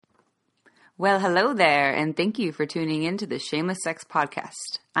Well, hello there, and thank you for tuning in to the Shameless Sex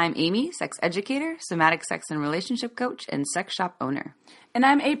Podcast. I'm Amy, sex educator, somatic sex and relationship coach, and sex shop owner. And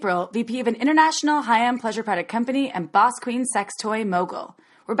I'm April, VP of an international high-end pleasure product company and boss queen sex toy mogul.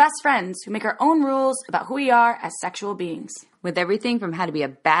 We're best friends who make our own rules about who we are as sexual beings. With everything from how to be a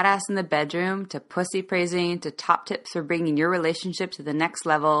badass in the bedroom, to pussy praising, to top tips for bringing your relationship to the next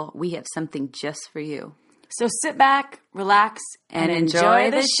level, we have something just for you. So sit back, relax, and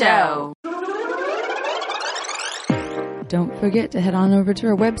enjoy the show. Don't forget to head on over to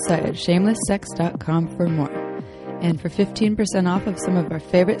our website at shamelesssex.com for more. And for 15% off of some of our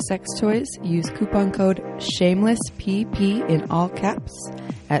favorite sex toys, use coupon code SHAMELESSPP in all caps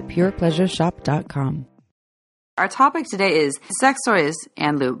at purepleasureshop.com. Our topic today is sex toys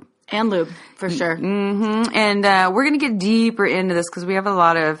and lube. And lube, for sure. Mm-hmm. And we're going to get deeper into this because we have a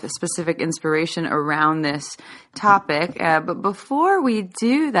lot of specific inspiration around this topic. But before we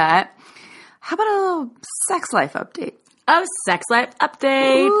do that, how about a little sex life update? Oh, sex life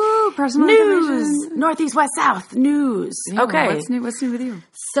update. Ooh, personal news. information. Northeast, west, south. News. Yeah, okay. What's new with you?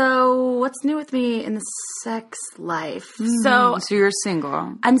 So what's new with me in the sex life? So you're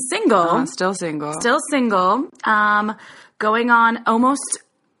single. I'm single. Still single. Still single. Going on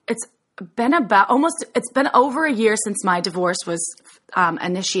it's been over a year since my divorce was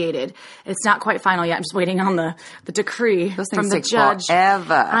initiated. It's not quite final yet. I'm just waiting on the decree from the judge.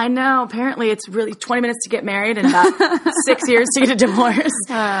 Forever. I know. Apparently it's really 20 minutes to get married and about 6 years to get a divorce.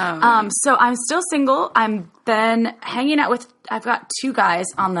 So I'm still single. I've been hanging out with, I've got 2 guys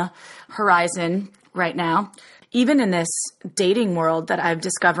on the horizon right now. Even in this dating world that I'm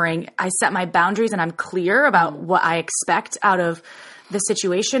discovering, I set my boundaries and I'm clear about what I expect out of the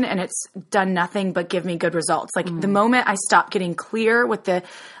situation, and it's done nothing but give me good results. Like the moment I stop getting clear with the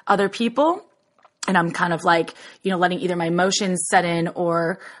other people and I'm kind of like, letting either my emotions set in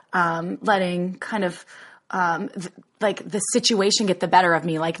or letting kind of like the situation get the better of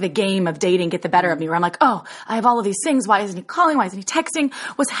me, like the game of dating get the better of me, where I'm like, oh, I have all of these things. Why isn't he calling? Why isn't he texting?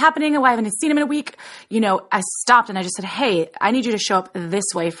 What's happening? Why haven't I seen him in a week? I stopped and I just said, hey, I need you to show up this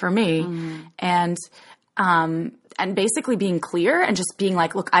way for me. And basically being clear and just being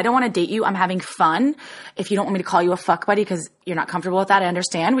like, look, I don't want to date you. I'm having fun. If you don't want me to call you a fuck buddy because you're not comfortable with that, I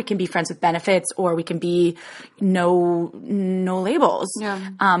understand. We can be friends with benefits, or we can be no labels. Yeah.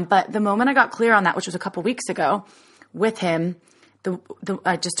 But the moment I got clear on that, which was a couple weeks ago with him,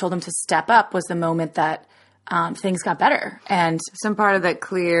 I just told him to step up, was the moment that things got better. And some part of that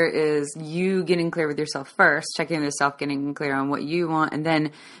clear is you getting clear with yourself first, checking with yourself, getting clear on what you want, and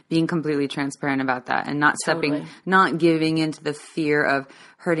then being completely transparent about that and not giving into the fear of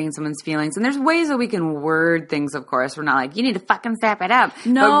hurting someone's feelings. And there's ways that we can word things, of course. We're not like, you need to fucking step it up.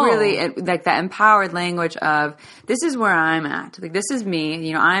 No. But really, like that empowered language of, this is where I'm at. Like, this is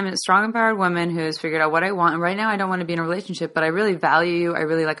me. I'm a strong, empowered woman who has figured out what I want. And right now, I don't want to be in a relationship, but I really value you. I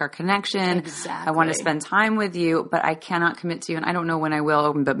really like our connection. Exactly. I want to spend time with you, but I cannot commit to you. And I don't know when I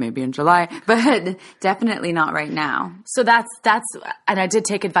will, but maybe in July. But definitely not right now. So that's, and I did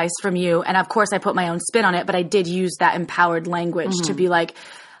take advice from you. And of course, I put my own spin on it, but I did use that empowered language to be like,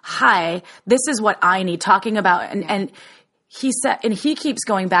 hi, this is what I need, talking about. And he said, and he keeps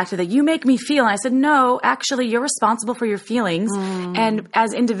going back to you make me feel. And I said, no, actually, you're responsible for your feelings. And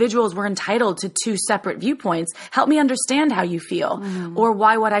as individuals, we're entitled to 2 separate viewpoints. Help me understand how you feel, or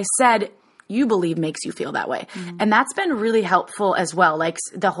why what I said you believe makes you feel that way. And that's been really helpful as well. Like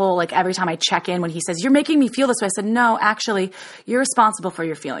the whole, like every time I check in when he says, you're making me feel this way, I said, no, actually, you're responsible for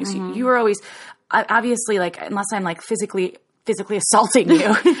your feelings. You are always, obviously, like, unless I'm like physically assaulting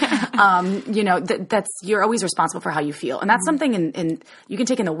you, that's, you're always responsible for how you feel. And that's something in you can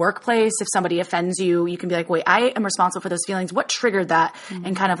take in the workplace. If somebody offends you, you can be like, wait, I am responsible for those feelings. What triggered that?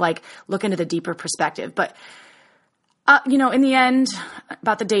 And kind of like look into the deeper perspective. But, in the end,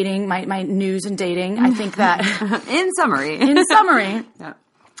 about the dating, my news and dating, I think that in summary, yeah.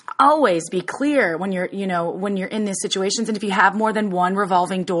 Always be clear when you're in these situations. And if you have more than one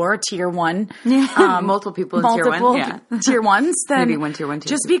revolving door, tier 1, multiple people in tier 1, yeah. tier 1s, then maybe 1 tier 1,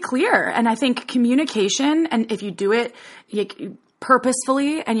 just be clear. And I think communication, and if you do it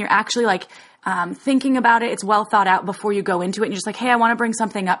purposefully and you're actually like thinking about it, it's well thought out before you go into it. And you're just like, hey, I want to bring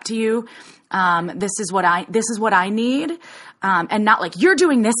something up to you. This is what I need. And not like you're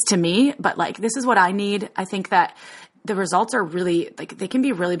doing this to me, but like, this is what I need. I think that the results are really, like, they can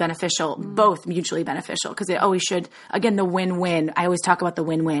be really beneficial, both mutually beneficial, because it always should, again, the win-win. I always talk about the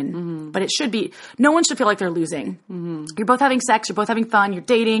win-win, but it should be, no one should feel like they're losing. You're both having sex, you're both having fun, you're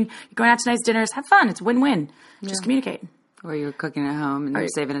dating, you're going out to nice dinners, have fun. It's win-win. Just communicate. Or you're cooking at home and you're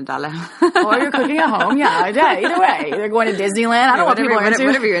saving $1. Or you're cooking at home. Yeah, either way. They're going to Disneyland. I don't know what people are into.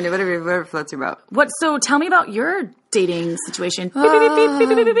 Whatever you're into, whatever floats your boat. So tell me about your dating situation. Beep, beep, beep, beep,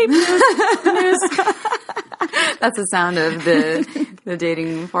 beep, beep, beep, news. That's the sound of the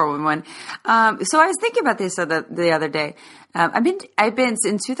dating 411. So I was thinking about this the other day. I've been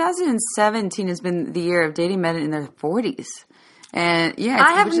since 2017 has been the year of dating men in their 40s. And yeah,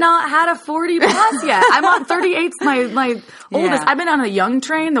 I have not had a 40 plus yet. I'm on 38's my oldest. I've been on a young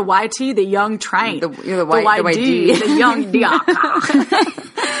train, the YT, the young train. You're the YD, the young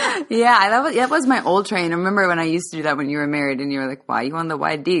Yeah, that was my old train. I remember when I used to do that when you were married and you were like, why are you on the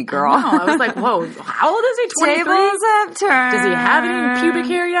YD, girl? I was like, whoa, how old is he? 23? Tables have turned. Does he have any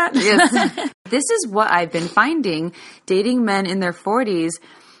pubic hair yet? Yes. This is what I've been finding. Dating men in their 40s,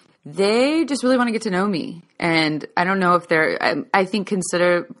 they just really want to get to know me. And I don't know if I think most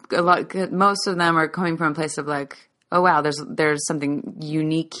of them are coming from a place of like, oh wow, there's something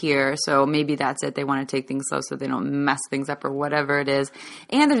unique here. So maybe that's it. They want to take things slow so they don't mess things up or whatever it is.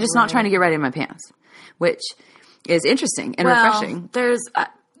 And they're just not trying to get right in my pants, which is interesting and refreshing.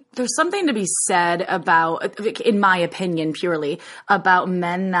 There's something to be said about, in my opinion, purely, about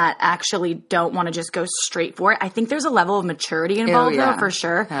men that actually don't want to just go straight for it. I think there's a level of maturity involved, though, for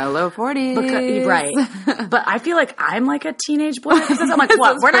sure. Hello, 40s. Right. But I feel like I'm like a teenage boy. Because I'm like,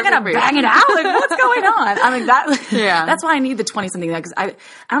 what? We're not going to bang it out? Like, what's going on? I mean, that's why I need the 20-something. Because I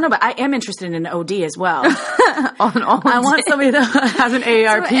don't know, but I am interested in an OD as well. I want somebody that has an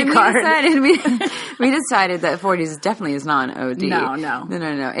AARP card. We decided that 40s definitely is not an OD.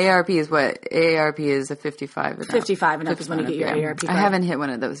 No. AARP is what? AARP is a 55 and up. 55 and up is when you get your AARP card. I haven't hit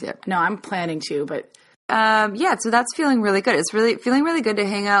one of those yet. No, I'm planning to, but... so that's feeling really good. It's feeling really good to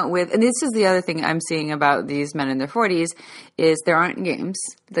hang out with. And this is the other thing I'm seeing about these men in their 40s is there aren't games.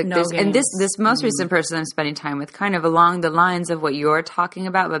 Games. And this most recent person I'm spending time with, kind of along the lines of what you're talking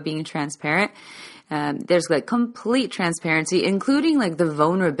about being transparent. There's like complete transparency, including like the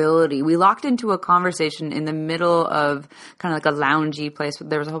vulnerability. We locked into a conversation in the middle of kind of like a loungy place.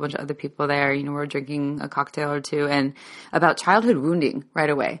 There was a whole bunch of other people there. You know, we were drinking a cocktail or two, and about childhood wounding right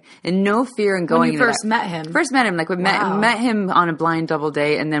away, and no fear in going. When you first met him, like we met him on a blind double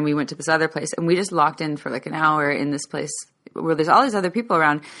date, and then we went to this other place, and we just locked in for like an hour in this place where there's all these other people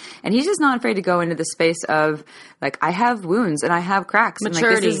around, and he's just not afraid to go into the space of like, I have wounds and I have cracks.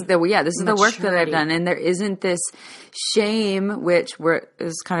 Maturity. And like, this is the work that I've done. And there isn't this shame, which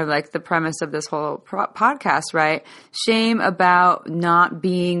is kind of like the premise of this whole podcast, right? Shame about not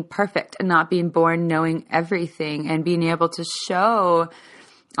being perfect and not being born knowing everything and being able to show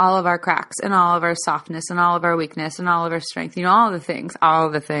all of our cracks and all of our softness and all of our weakness and all of our strength. You know, all the things,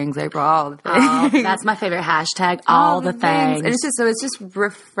 April, all the things. That's my favorite hashtag, all the things. And it's just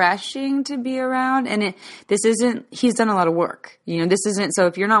refreshing to be around. And he's done a lot of work. You know, this isn't, so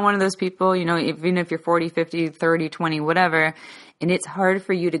if you're not one of those people, you know, even if you're 40, 50, 30, 20, whatever, and it's hard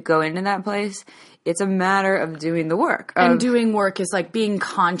for you to go into that place, it's a matter of doing the work. And doing work is like being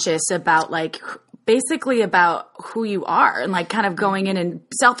conscious about like, basically about who you are and like kind of going in and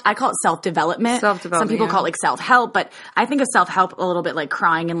I call it self-development. Some people call it like self-help, but I think of self-help a little bit like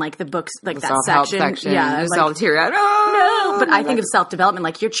crying in like the books, like the that section. Yeah. Like, self-tear out. No, but I think of self-development,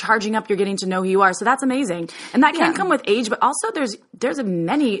 like you're charging up, you're getting to know who you are. So that's amazing. And that can come with age, but also there's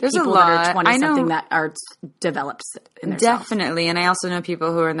many people that are 20 something that are developed in their Definitely. And I also know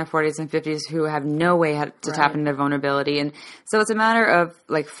people who are in their 40s and 50s who have no way to tap into their vulnerability. And so it's a matter of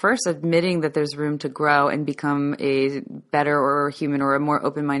like first admitting that there's room to grow and become a better or human or a more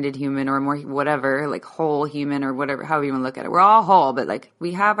open-minded human or a more whatever, like whole human or whatever, however you want to look at it. We're all whole, but like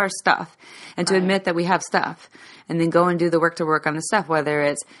we have our stuff, and to admit that we have stuff and then go and do the work to work on the stuff, whether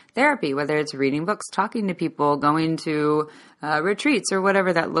it's therapy, whether it's reading books, talking to people, going to retreats or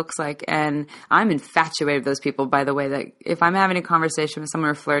whatever that looks like. And I'm infatuated with those people, by the way, that if I'm having a conversation with someone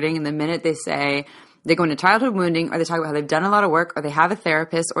or flirting and the minute they say, they go into childhood wounding, or they talk about how they've done a lot of work, or they have a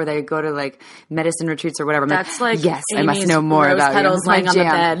therapist, or they go to like medicine retreats or whatever. That's like yes, Amy's I must know more about you. Petals laying on the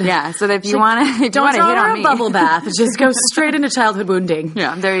bed. Yeah, so that if you want to, don't hit on me, a bubble bath. Just go straight into childhood wounding.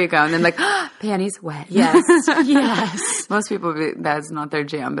 Yeah, there you go. And then like panties wet. Yes, yes. Most people that's not their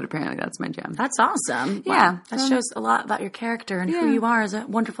jam, but apparently that's my jam. That's awesome. Yeah, wow. That shows a lot about your character and who you are as a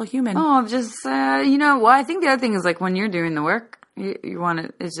wonderful human. Oh, just well, I think the other thing is like when you're doing the work. You want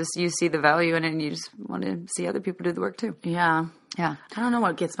to, it's just, you see the value in it and you just want to see other people do the work too. Yeah. Yeah. I don't know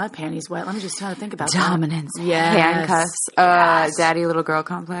what gets my panties wet. Let me just try to think about dominance. Yes. Handcuffs. Daddy little girl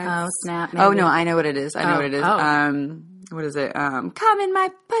complex. Oh, snap. Maybe. Oh, no, I know what it is. I know what it is. what is it? Come in my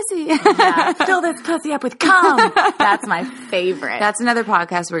pussy. Yeah, fill this pussy up with cum. That's my favorite. That's another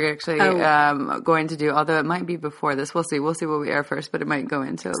podcast we're actually going to do, although it might be before this. We'll see. We'll see what we air first, but it might go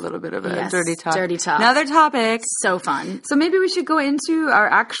into a little bit of a dirty talk. Dirty talk. Another topic. So fun. So maybe we should go into our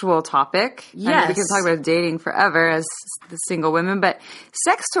actual topic. Yes. I mean, we can talk about dating forever as the single women, but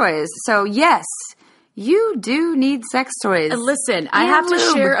sex toys. So yes, you do need sex toys. Listen, I have to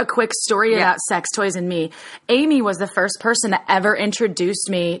share a quick story about sex toys and me. Amy was the first person that ever introduced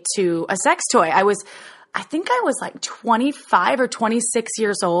me to a sex toy. I think I was like 25 or 26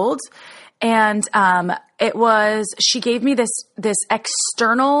 years old. And she gave me this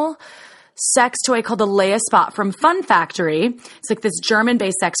external sex toy called the Leia Spot from Fun Factory. It's like this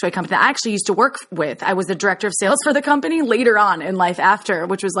German-based sex toy company that I actually used to work with. I was the director of sales for the company later on in life after,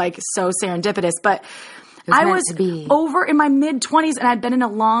 which was like so serendipitous. But I was over in my mid-20s and I'd been in a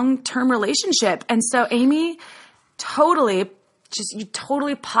long-term relationship. And so Amy totally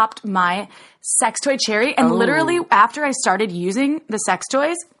popped my sex toy cherry. And literally after I started using the sex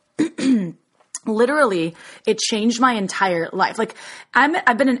toys, literally, it changed my entire life. Like,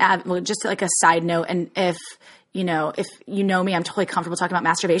 I've been just like a side note, and if you know me, I'm totally comfortable talking about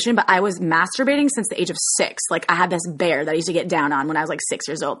masturbation, but I was masturbating since the age of 6. Like, I had this bear that I used to get down on when I was like 6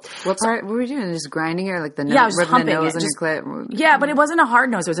 years old. What part were you doing? Just grinding it, or like the nose? Yeah, I was humping the nose it. on your clit? Yeah, but it wasn't a hard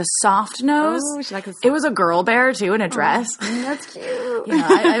nose. It was a soft nose. Oh, she likes it. It was a girl bear too in a dress. That's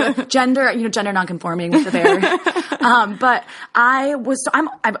cute. Gender nonconforming with the bear. But I've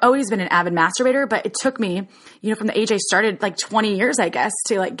always been an avid masturbator, but it took me, from the age I started, like 20 years, I guess,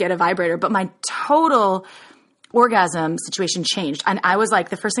 to like get a vibrator. But my total orgasm situation changed. And I was like,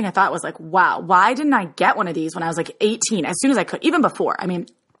 the first thing I thought was like, wow, why didn't I get one of these when I was like 18, as soon as I could, even before? I mean,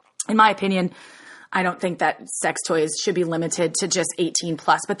 in my opinion, I don't think that sex toys should be limited to just 18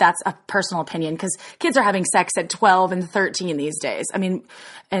 plus, but that's a personal opinion because kids are having sex at 12 and 13 these days. I mean,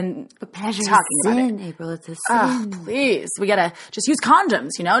 and pleasure talking is about sin, it. April, it's a sin. Oh, please. We gotta just use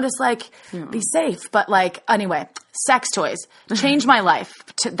condoms, just like be safe. But like, anyway, sex toys changed my life.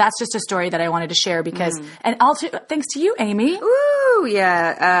 That's just a story that I wanted to share because, and also thanks to you, Amy. Ooh,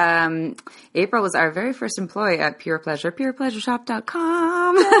 yeah. April was our very first employee at Pure Pleasure,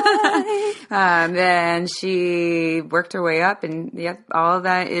 purepleasureshop.com. And she worked her way up, and yep, all of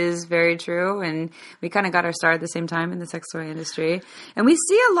that is very true. And we kind of got our start at the same time in the sex toy industry. And we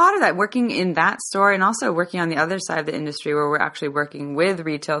see a lot of that working in that store and also working on the other side of the industry where we're actually working with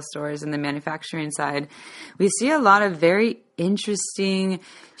retail stores and the manufacturing side. We see a lot of very interesting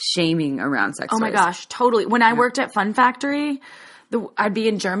shaming around sex toys. Oh my gosh, totally. When I worked at Fun Factory, I'd be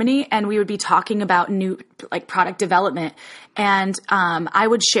in Germany and we would be talking about new like product development. And I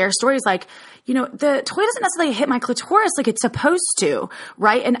would share stories like, the toy doesn't necessarily hit my clitoris like it's supposed to,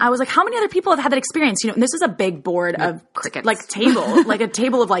 right? And I was like, how many other people have had that experience? And this is a big board of crickets. Like table, like a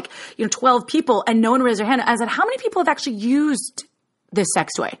table of like, 12 people, and no one raised their hand. I said, how many people have actually used this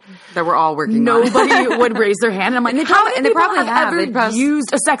sex toy that we're all working Nobody on? would raise their hand. And I'm like, how many people have ever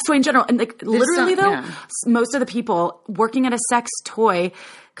used a sex toy in general? And like literally most of the people working at a sex toy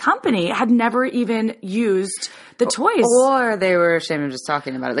company had never even used the toys. Or they were ashamed of just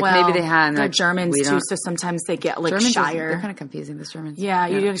talking about it. Like maybe they had. They're like, Germans too, so sometimes they get like Germans shyer. They're kind of confusing, those Germans. Yeah,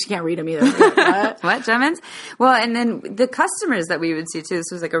 you just can't read them either. What? What, Germans? Well, and then the customers that we would see too,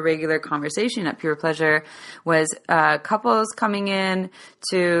 this was like a regular conversation at Pure Pleasure, was couples coming in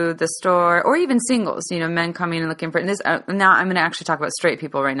to the store, or even singles, men coming in and looking for this. Now I'm going to actually talk about straight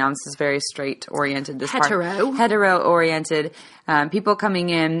people right now. This is very straight oriented. Hetero oriented. People coming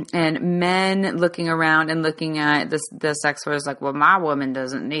in and men looking around and looking at the sex toys like, well, my woman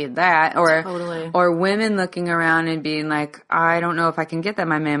doesn't need that. Or women looking around and being like, I don't know if I can get that.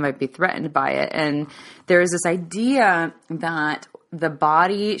 My man might be threatened by it. And there is this idea that the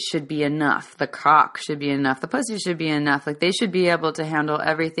body should be enough. The cock should be enough. The pussy should be enough. Like they should be able to handle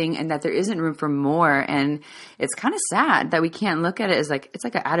everything and that there isn't room for more. And it's kind of sad that we can't look at it as like, it's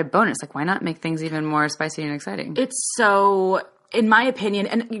like an added bonus. Like why not make things even more spicy and exciting? It's so, in my opinion,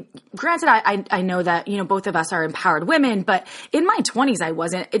 and granted, I know that, both of us are empowered women, but in my 20s, I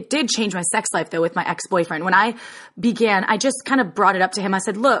wasn't. It did change my sex life though with my ex-boyfriend. When I began, I just kind of brought it up to him. I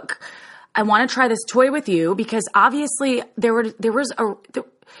said, look, I want to try this toy with you because obviously at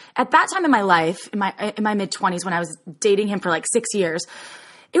that time in my life, in my mid-20s when I was dating him for like 6 years,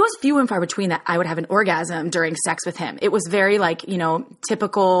 it was few and far between that I would have an orgasm during sex with him. It was very like,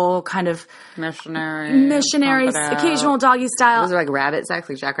 typical kind of missionary, occasional doggy style. Those are like rabbit sex,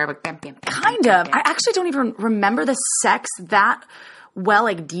 like jackrabbit. Kind of. I actually don't even remember the sex that well,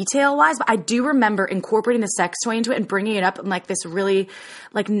 like detail wise, but I do remember incorporating the sex toy into it and bringing it up in like this really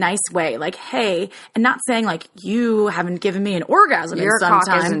like nice way. Like, hey, and not saying like, you haven't given me an orgasm Your in some cock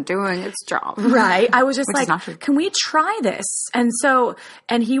time. isn't doing its job. Right. I was just Which is not like, true. can we try this? And so,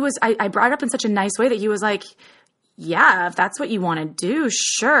 and he was, I brought it up in such a nice way that he was like, yeah, if that's what you want to do,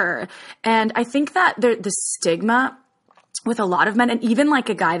 sure. And I think that the stigma with a lot of men, and even like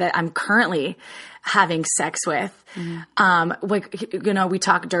a guy that I'm currently having sex with, like, you know, we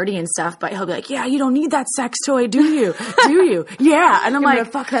talk dirty and stuff, but he'll be like, yeah, you don't need that sex toy, do you? Do you? Yeah. And I'm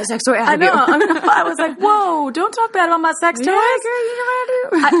like, fuck that sex toy out I of know. you. I was like, whoa, don't talk bad about my sex toys. Yeah, girl, you know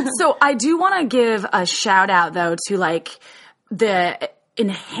what I do. So I do want to give a shout out though to like the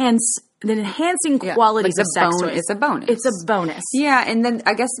enhancing qualities like of sex toys. It's a bonus. It's a bonus. Yeah, and then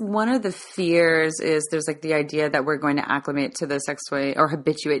I guess one of the fears is there's like the idea that we're going to acclimate to the sex toy or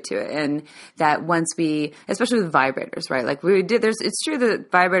habituate to it, and that once we, especially with vibrators, right? Like it's true that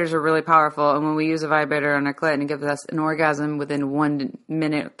vibrators are really powerful, and when we use a vibrator on our clit and it gives us an orgasm within 1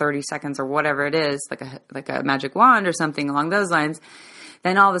 minute, 30 seconds, or whatever it is, like a magic wand or something along those lines.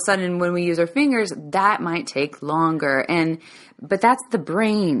 Then all of a sudden, when we use our fingers, that might take longer. But that's the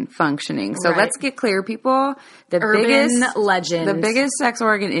brain functioning. So let's get clear, people. The biggest sex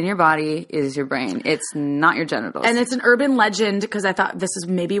organ in your body is your brain. It's not your genitals. And it's an urban legend because I thought this is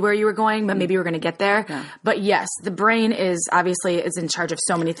maybe where you were going, but maybe we're going to get there. Yeah. But yes, the brain is in charge of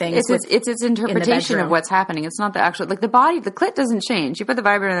so many things. It's its interpretation of what's happening. It's not the actual, like the body, the clit doesn't change. You put the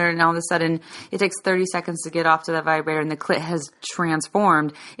vibrator in there and all of a sudden it takes 30 seconds to get off to that vibrator and the clit has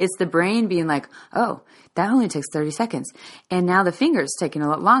transformed. It's the brain being like, oh, that only takes 30 seconds. And now the finger's taking a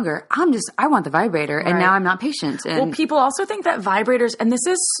lot longer. I want the vibrator and now I'm not patient. And well, people also think that vibrators, and this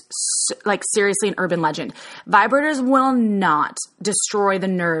is like seriously an urban legend, vibrators will not destroy the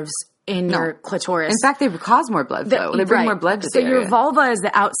nerves in your clitoris. In fact, they cause more blood flow. They bring more blood to the area. Your vulva is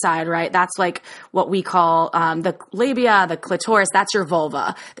the outside, right? That's like what we call the labia, the clitoris. That's your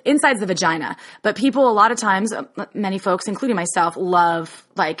vulva. The inside's the vagina. But people, a lot of times, many folks, including myself, love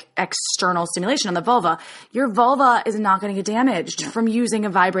like external stimulation on the vulva. Your vulva is not going to get damaged from using a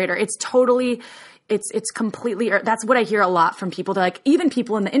vibrator. It's totally, it's completely, that's what I hear a lot from people. They're like, even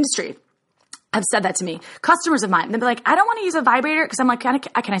people in the industry have said that to me. Customers of mine, they'll be like, I don't want to use a vibrator because I'm like, can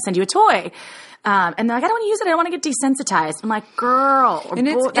I send you a toy? And they're like, I don't want to use it. I don't want to get desensitized. I'm like, girl.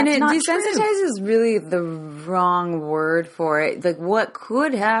 Desensitized is really the wrong word for it. Like what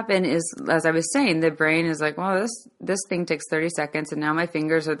could happen is, as I was saying, the brain is like, well, this thing takes 30 seconds and now my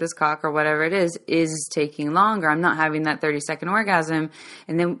fingers or this cock or whatever it is taking longer. I'm not having that 30-second orgasm.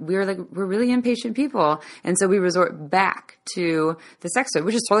 And then we're really impatient people. And so we resort back to the sex toy,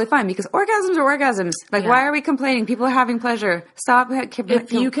 which is totally fine because orgasms are orgasms. Like, why are we complaining? People are having pleasure. Stop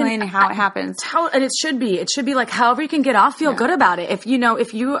complaining how it happens. And it should be like however you can get off, feel good about it. If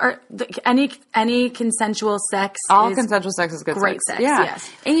you are any consensual sex, consensual sex is good. Great sex. Yeah. Yes.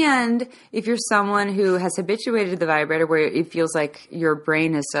 And if you're someone who has habituated to the vibrator, where it feels like your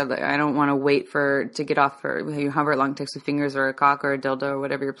brain has said, like, I don't want to wait to get off for however long it takes with fingers or a cock or a dildo or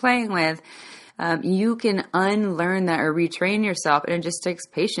whatever you're playing with. You can unlearn that or retrain yourself, and it just takes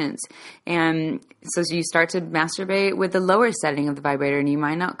patience. And so you start to masturbate with the lower setting of the vibrator, and you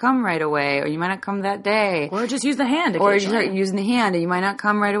might not come right away, or you might not come that day. Or just use the hand occasionally. Or you start using the hand, and you might not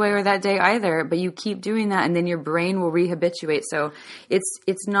come right away or that day either, but you keep doing that, and then your brain will rehabituate. So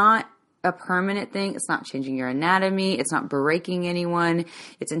it's not a permanent thing. It's not changing your anatomy. It's not breaking anyone.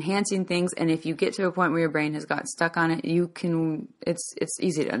 It's enhancing things. And if you get to a point where your brain has got stuck on it, it's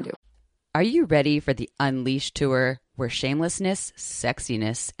easy to undo. Are you ready for the Unleashed Tour, where shamelessness,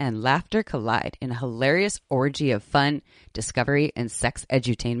 sexiness, and laughter collide in a hilarious orgy of fun, discovery, and sex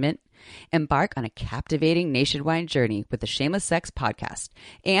edutainment? Embark on a captivating nationwide journey with the Shameless Sex Podcast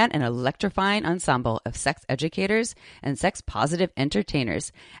and an electrifying ensemble of sex educators and sex-positive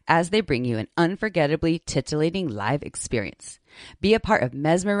entertainers as they bring you an unforgettably titillating live experience. Be a part of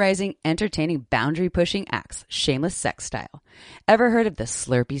mesmerizing, entertaining, boundary-pushing acts, shameless sex style. Ever heard of the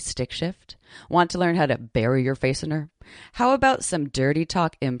Slurpee stick shift? Want to learn how to bury your face in her? How about some dirty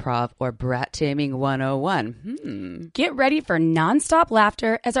talk improv or brat taming 101? Get ready for nonstop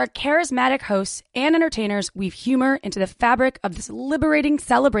laughter as our charismatic hosts and entertainers weave humor into the fabric of this liberating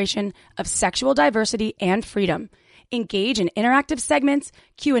celebration of sexual diversity and freedom. Engage in interactive segments,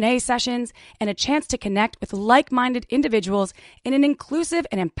 Q&A sessions, and a chance to connect with like-minded individuals in an inclusive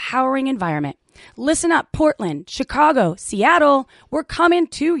and empowering environment. Listen up, Portland, Chicago, Seattle, we're coming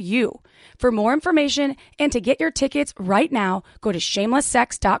to you. For more information and to get your tickets right now, go to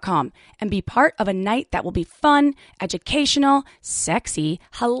shamelesssex.com and be part of a night that will be fun, educational, sexy,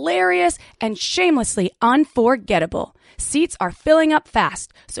 hilarious, and shamelessly unforgettable. Seats are filling up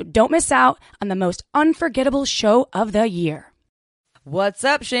fast, so don't miss out on the most unforgettable show of the year. What's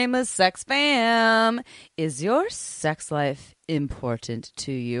up, Shameless Sex fam? Is your sex life important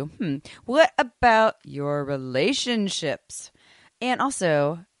to you? What about your relationships? And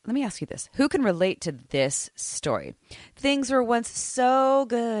also, let me ask you this. Who can relate to this story? Things were once so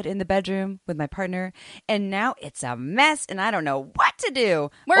good in the bedroom with my partner, and now it's a mess, and I don't know what to do.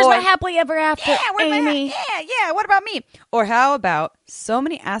 Where's my happily ever after, Amy? Yeah, what about me? Or how about so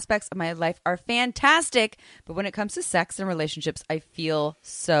many aspects of my life are fantastic, but when it comes to sex and relationships, I feel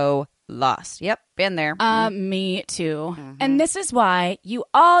so lost. Yep, been there. Me too. And this is why you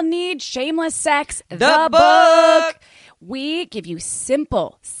all need Shameless Sex, the book. We give you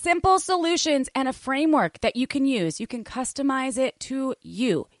simple solutions and a framework that you can use. You can customize it to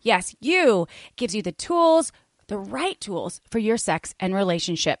you. Yes, you. It gives you the tools, the right tools for your sex and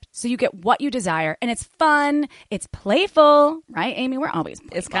relationship. So you get what you desire. And it's fun. It's playful. Right, Amy? We're always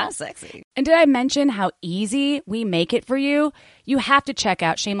playful. It's kind of sexy. And did I mention how easy we make it for you? You have to check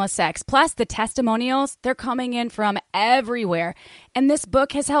out Shameless Sex. Plus, the testimonials, they're coming in from everywhere. And this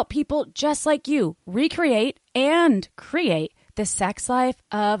book has helped people just like you recreate and create the sex life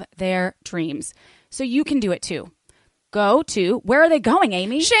of their dreams. So you can do it too. Go to, where are they going,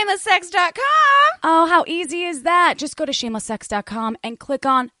 Amy? ShamelessSex.com. Oh, how easy is that? Just go to shamelesssex.com and click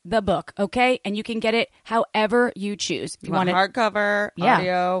on the book, okay? And you can get it however you choose. If you want it hardcover,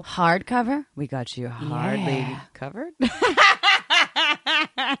 audio. Hardcover? We got you hardly covered.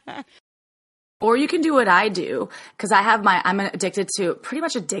 Or you can do what I do, because I'm pretty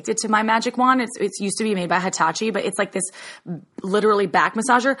much addicted to my magic wand. It's used to be made by Hitachi, but it's like this literally back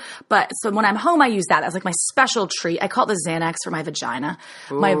massager. But so when I'm home, I use that as like my special treat. I call it the Xanax for my vagina,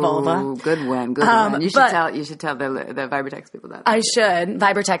 my vulva. Good one. You should tell the Vibratex people that. I should.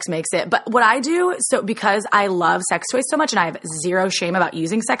 Vibratex makes it. But what I do, so because I love sex toys so much and I have zero shame about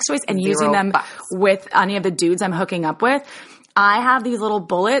using sex toys and using them with any of the dudes I'm hooking up with, I have these little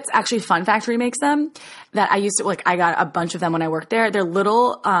bullets. Actually, Fun Factory makes them that I used to, I got a bunch of them when I worked there. They're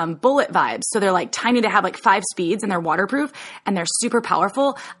little bullet vibes. So they're tiny. They have 5 speeds and they're waterproof and they're super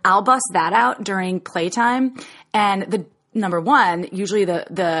powerful. I'll bust that out during playtime. And number one, usually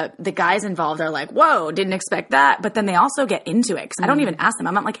the guys involved are like, whoa, didn't expect that. But then they also get into it because I don't even ask them.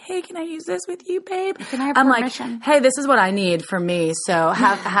 I'm not like, hey, can I use this with you, babe? Can I have permission? Like, hey, this is what I need for me. So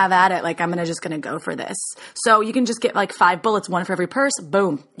have at it. I'm just going to go for this. So you can just get 5 bullets, one for every purse.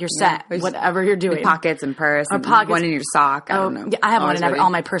 Boom. You're set. Whatever you're doing. Pockets and purse. Or pockets. One in your sock. I don't know. Yeah, I have one in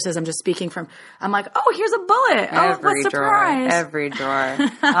all my purses. I'm just speaking from, I'm like, oh, here's a bullet. What surprise. Every drawer.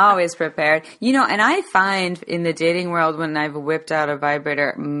 Always prepared. And I find in the dating world when I've whipped out a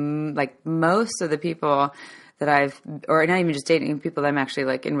vibrator, most of the people that or not even just dating, people that I'm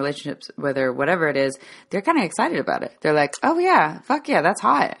actually in relationships with or whatever it is, they're kind of excited about it. They're like, oh yeah, fuck yeah, that's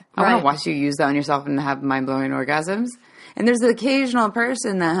hot. I want to watch you use that on yourself and have mind-blowing orgasms. And there's the occasional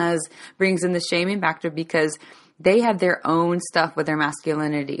person that brings in the shaming factor because they have their own stuff with their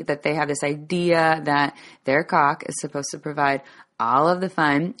masculinity, that they have this idea that their cock is supposed to provide all of the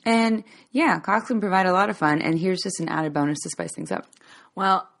fun. And yeah, cocks can provide a lot of fun. And here's just an added bonus to spice things up.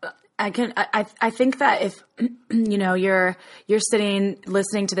 Well, I think that if, you're sitting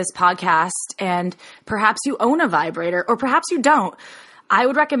listening to this podcast and perhaps you own a vibrator or perhaps you don't, I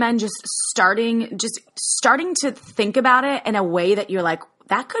would recommend just starting to think about it in a way that you're like,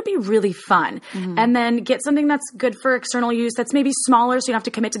 that could be really fun. Mm-hmm. And then get something that's good for external use that's maybe smaller so you don't have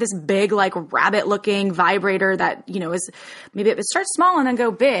to commit to this big rabbit-looking vibrator that, is maybe it starts small and then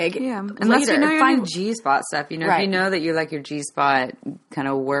go big. Yeah. Unless you know your G-spot stuff. If you know that you like your G-spot kind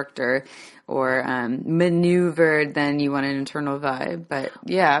of worked or maneuvered, then you want an internal vibe. But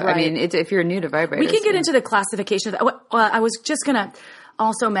yeah, right. I mean, if you're new to vibrators. We can get into the classification of that. I was just going to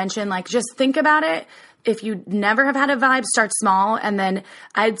also mention, just think about it. If you never have had a vibe, start small. And then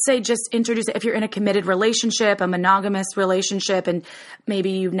I'd say just introduce it. If you're in a committed relationship, a monogamous relationship, and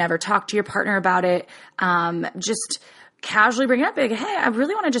maybe you've never talked to your partner about it, just casually bring it up. Hey, I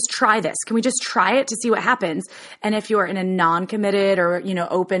really want to just try this. Can we just try it to see what happens? And if you're in a non-committed or,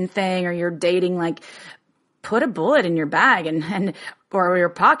 open thing, or you're dating, put a bullet in your bag or your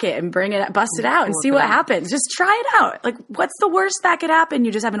pocket and bust it out and see what happens. Just try it out. What's the worst that could happen?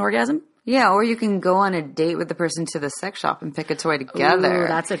 You just have an orgasm? Yeah, or you can go on a date with the person to the sex shop and pick a toy together. Ooh,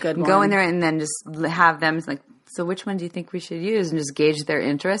 that's a good one. Go in there and then just have them So which one do you think we should use and just gauge their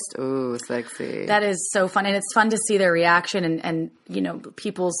interest? Ooh, sexy. That is so fun. And it's fun to see their reaction and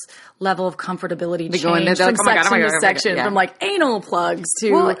people's level of comfortability change from section to section, from like anal plugs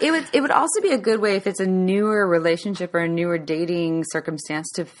to... Well, it would also be a good way if it's a newer relationship or a newer dating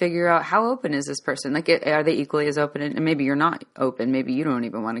circumstance to figure out how open is this person? Like, are they equally as open? And maybe you're not open. Maybe you don't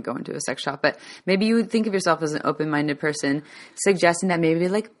even want to go into a sex shop. But maybe you would think of yourself as an open-minded person, suggesting that maybe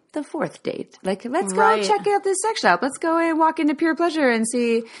like the fourth date. Like, let's go check out this sex shop. Let's go and walk into Pure Pleasure and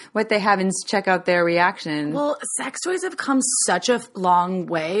see what they have and check out their reaction. Well, sex toys have come such a long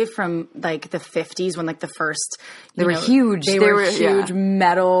way from like the 50s when like the first... They were huge. They were huge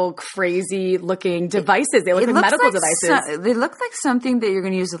metal, crazy looking devices. They looked like medical devices. They looked like something that you're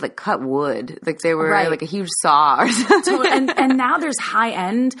going to use to like cut wood. Like they were like a huge saw or something. And now there's high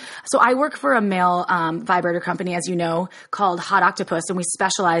end. So I work for a male vibrator company, as you know, called Hot Octopus, and we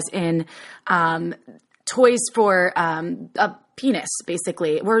specialize in toys for a penis,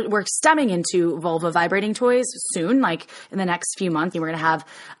 basically. We're stemming into vulva vibrating toys soon, like in the next few months, and we're going to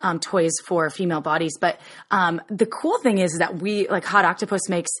have toys for female bodies. But the cool thing is that we, like Hot Octopus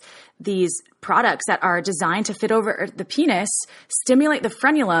makes these products that are designed to fit over the penis, stimulate the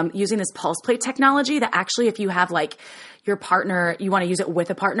frenulum using this pulse plate technology that actually, if you have like your partner, you want to use it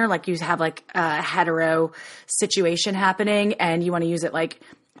with a partner, like you have like a hetero situation happening and you want to use it like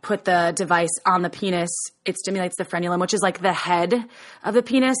put the device on the penis, it stimulates the frenulum, which is like the head of the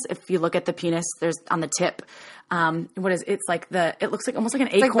penis. If you look at the penis, there's on the tip. It's like it looks like almost like an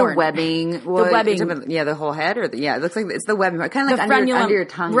acorn. It's like the webbing. Well, the webbing. Yeah, the whole head it looks like it's the webbing. Kind of like under your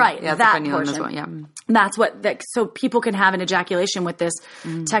tongue. Right. Yeah, that the frenulum portion. as well. Yeah. That's so people can have an ejaculation with this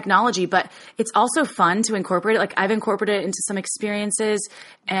technology, but it's also fun to incorporate it. Like I've incorporated it into some experiences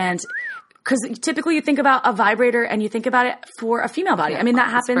and because typically you think about a vibrator and you think about it for a female body. I mean,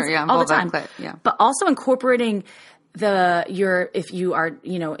 that happens all the time. But also incorporating if you are,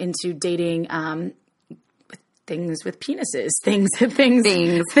 into dating, things with penises, humans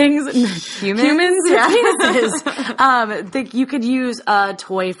with penises. You could use a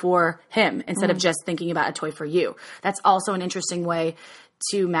toy for him instead of just thinking about a toy for you. That's also an interesting way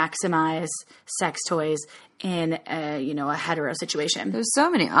to maximize sex toys in a hetero situation. There's so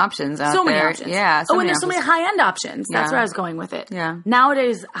many options out there. So many options. Yeah. And there's so many high-end options. That's where I was going with it. Yeah.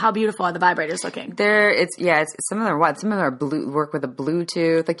 Nowadays, how beautiful are the vibrators looking? It's some of them are Some of them are work with a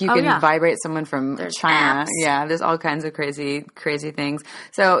Bluetooth. Like you can vibrate someone from China. Apps. Yeah. There's all kinds of crazy things.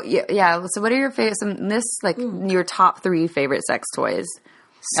 So yeah. So what are your your top 3 favorite sex toys?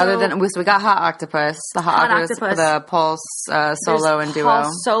 Other than we got Hot Octopus, the Hot Octopus, the Pulse Solo and Duo.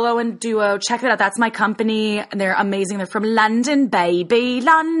 Pulse Solo and Duo. Check it out. That's my company. They're amazing. They're from London, baby,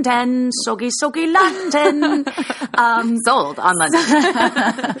 London, soggy London. Sold on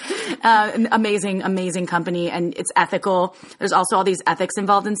London. Amazing company, and it's ethical. There's also all these ethics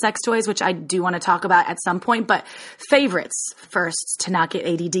involved in sex toys, which I do want to talk about at some point. But favorites first to not get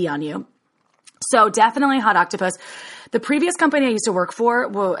ADD on you. So definitely Hot Octopus. The previous company I used to work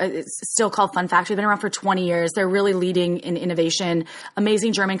for, it's still called Fun Factory. They've been around for 20 years. They're really leading in innovation.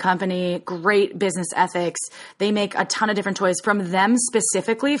 Amazing German company, great business ethics. They make a ton of different toys. From them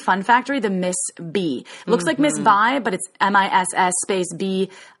specifically, Fun Factory, the Miss B. It looks like Miss Vi, but it's MISS space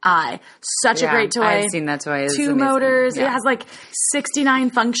BI. Such a great toy. I've seen that toy. It's 2 amazing. motors. Yeah. It has like 69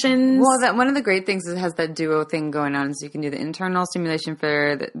 functions. Well, one of the great things is it has that duo thing going on. So you can do the internal stimulation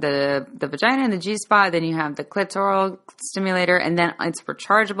for the vagina and the G-spot. Then you have the clitoral stimulator, and then it's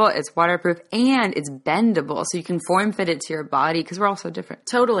rechargeable, it's waterproof, and it's bendable, so you can form fit it to your body because we're all so different.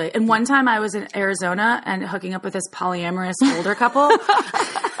 Totally. And one time I was in Arizona and hooking up with this polyamorous older couple.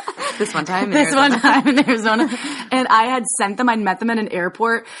 This one time in Arizona. And I had I'd met them at an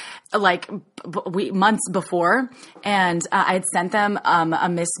airport like months before, and I had sent them a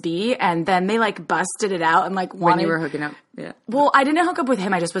Miss B, and then they like busted it out and like wanted... When you were hooking up? Yeah. Well, I didn't hook up with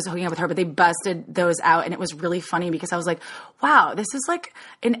him. I just was hooking up with her, but they busted those out, and it was really funny because I was like, wow, this is like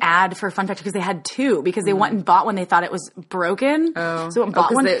an ad for Fun Factory, because they had 2, because they went and bought one. They thought it was broken. Oh. So they went and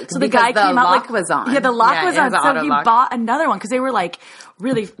bought one. So the guy came out like... the lock was on. Yeah, the lock was on. So he bought another one because they were like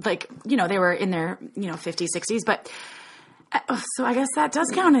really like, they were in their, 50s, 60s, but... So I guess that does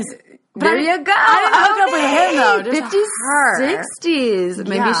count as... There you go. I didn't hook up with him, though. Just 50s, 60s.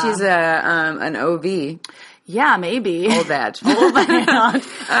 Maybe she's an OV. Yeah, maybe. Old badge.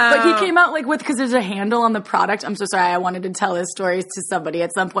 But he came out like because there's a handle on the product. I'm so sorry. I wanted to tell his stories to somebody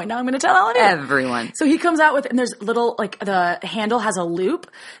at some point. Now I'm going to tell all of you. Everyone. So he comes out with, and there's little, like the handle has a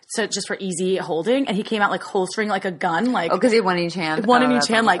loop. So just for easy holding. And he came out like holstering like a gun. Like, because he had one in each hand. One in each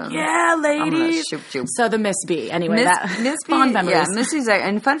hand. Like, yeah, I'm gonna ladies. shoot you. So the Miss B. Anyway, Miss B, fond memories. Yeah, Missy's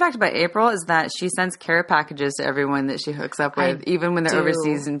and fun fact about April is that she sends care packages to everyone that she hooks up with, even when they're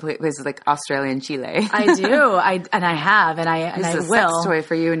overseas in places like Australia and Chile. I do. I have, and I This is a will. sex toy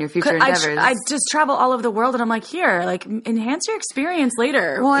for you and your future endeavors. I just travel all over the world, and I'm like, here, like, enhance your experience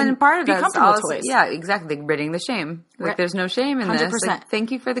later. Well, and part of be that's comfortable also, toys. yeah, exactly, ridding the shame. Like, there's no shame in 100%. this. Like,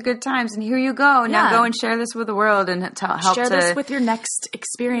 thank you for the good times, and here you go. Now Yeah. go and share this with the world and help share to this with your next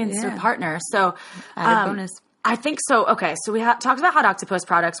experience or partner. So, added bonus. I think so. Okay, so we talked about Hot Octopus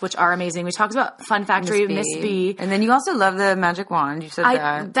products, which are amazing. We talked about Fun Factory, Miss B. And then you also love the Magic Wand. You said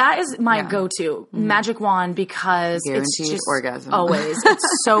that. That is my go-to Magic Wand because Guaranteed it's just orgasm. always. It's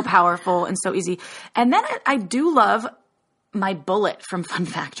so powerful and so easy. And then I do love my bullet from Fun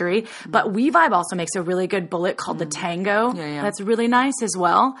Factory, but WeVibe also makes a really good bullet called the Tango. Yeah. That's really nice as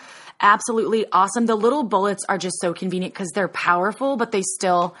well. Absolutely awesome. The little bullets are just so convenient because they're powerful, but they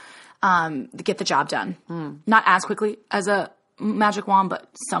still get the job done. Not as quickly as a Magic Wand, but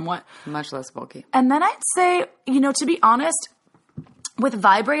somewhat. Much less bulky. And then I'd say, to be honest, with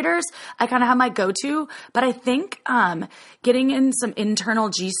vibrators, I kind of have my go-to, but I think getting in some internal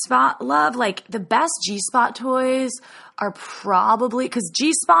G-Spot love, like the best G-Spot toys are probably, because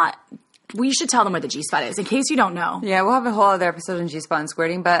G-Spot, we should tell them where the G-Spot is, in case you don't know. Yeah, we'll have a whole other episode on G-Spot and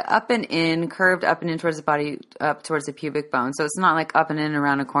squirting, but up and in, curved up and in towards the body, up towards the pubic bone. So it's not like up and in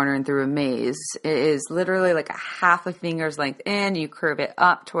around a corner and through a maze. It is literally like a half a finger's length in. You curve it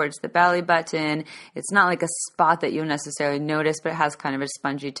up towards the belly button. It's not like a spot that you'll necessarily notice, but it has kind of a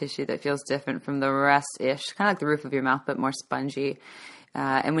spongy tissue that feels different from the rest-ish. Kind of like the roof of your mouth, but more spongy.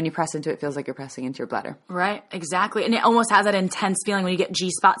 And when you press into it, it feels like you're pressing into your bladder. Right, exactly. And it almost has that intense feeling when you get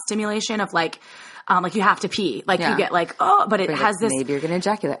G-spot stimulation of like you have to pee. Like you get like, but it has this. Maybe you're going to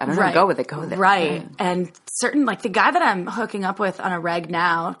ejaculate. I don't know. Go with it. Go with it. Right. And certain, like the guy that I'm hooking up with on a reg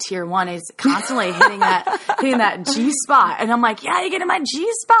now, tier 1, is constantly hitting that G-spot. And I'm like, yeah, you're getting my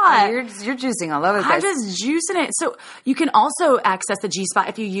G-spot. You're juicing all over the I'm place. just juicing it. So you can also access the G-spot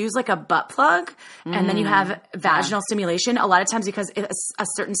if you use like a butt plug and then you have vaginal stimulation. A lot of times because it's a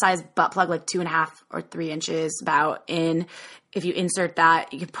certain size butt plug, like 2.5 or 3 inches about in, if you insert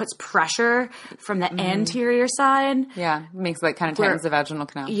that, it puts pressure from the anterior side. Yeah, makes like kind of tightens the vaginal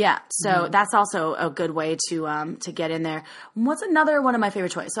canal. Yeah, so that's also a good way to get in there. What's another one of my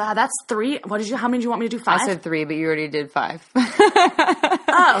favorite toys? So that's 3. How many do you want me to do? 5? I said 3, but you already did 5.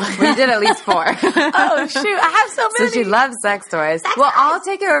 Oh, we did at least 4. Oh shoot, I have so many. So she loves sex toys. Well, I'll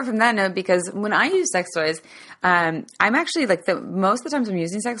take it over from that note because when I use sex toys, I'm actually like most of the times I'm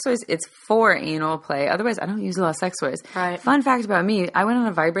using sex toys, it's for anal play. Otherwise, I don't use a lot of sex toys. Right. Fun fact about me, I went on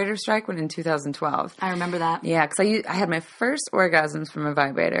a vibrator strike in 2012. I remember that. Yeah, because I had my first orgasms from a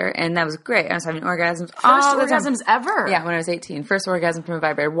vibrator, and that was great. I was having orgasms First all the time. orgasms ever. Yeah, when I was 18. First orgasm from a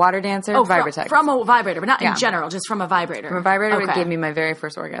vibrator. Water dancer, Oh, Vibratex. from a vibrator, but not in general, just from a vibrator. From a vibrator, Okay. it gave me my very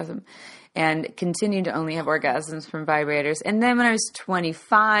first orgasm. And continued to only have orgasms from vibrators. And then when I was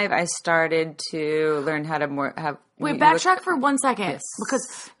 25, I started to learn how to have... Wait, backtrack for 1 second. Yes.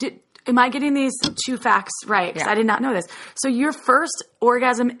 Because am I getting these 2 facts right? Because I did not know this. So your first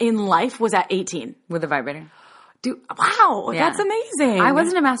orgasm in life was at 18? With a vibrator. Dude, wow, that's amazing. I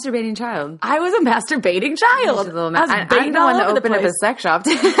wasn't a masturbating child. I was a masturbating child. I'm the one that opened up a sex shop.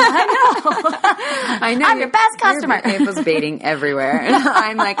 I know. I'm your best customer. It was baiting everywhere. And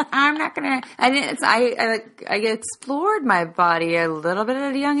I'm like, I'm not going to... I explored my body a little bit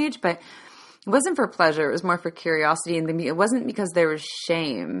at a young age, but... It wasn't for pleasure. It was more for curiosity. And it wasn't because there was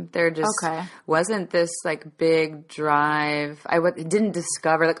shame. There just wasn't this like big drive. I didn't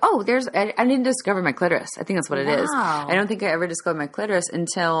discover like, I didn't discover my clitoris. I think that's what it is. I don't think I ever discovered my clitoris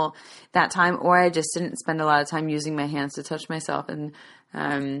until that time, or I just didn't spend a lot of time using my hands to touch myself. And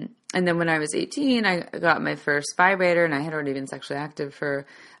then when I was 18, I got my first vibrator, and I had already been sexually active for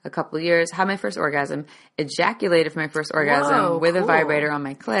a couple of years. Had my first orgasm, ejaculated for my first orgasm with a vibrator on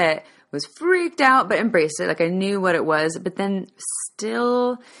my clit. Was freaked out, but embraced it. Like I knew what it was, but then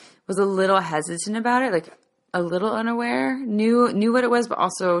still was a little hesitant about it, like a little unaware. Knew what it was, but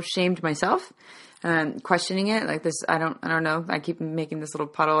also shamed myself, questioning it. Like this, I don't know. I keep making this little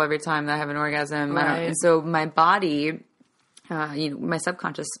puddle every time that I have an orgasm, and so my body, my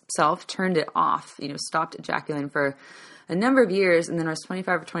subconscious self turned it off. Stopped ejaculating for a number of years, and then I was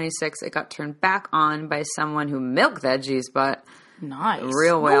 25 or 26. It got turned back on by someone who milked that G-spot. Nice.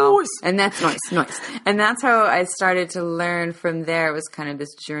 real well. Nice. And that's nice. And that's how I started to learn from there. It was kind of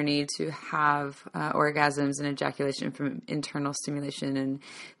this journey to have orgasms and ejaculation from internal stimulation and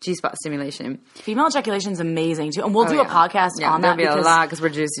G-spot stimulation. Female ejaculation is amazing too. And we'll do a podcast on that. There'll be a lot because we're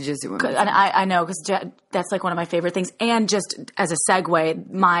juicy women. And I know because that's like one of my favorite things. And just as a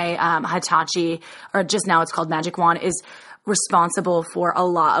segue, my Hitachi, or just now it's called Magic Wand, is responsible for a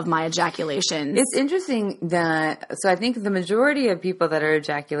lot of my ejaculations. It's interesting that, so I think the majority of people that are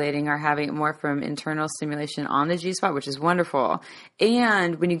ejaculating are having it more from internal stimulation on the G-spot, which is wonderful.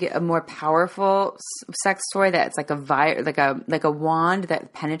 And when you get a more powerful sex toy that's like a wand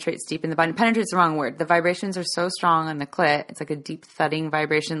that penetrates deep in the body, penetrates the wrong word. The vibrations are so strong on the clit. It's like a deep thudding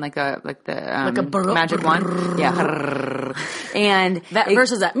vibration, like the magic wand. Yeah. And that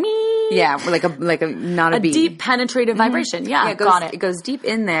versus that me. Yeah, like a not a beat. Deep penetrative vibration. Yeah, it goes deep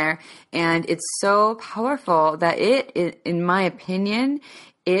in there, and it's so powerful that it in my opinion,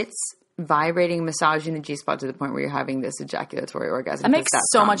 it's vibrating, massaging the G-spot to the point where you're having this ejaculatory orgasm. That makes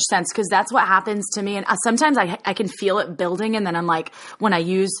so much sense because that's what happens to me. And sometimes I can feel it building, and then I'm like, when I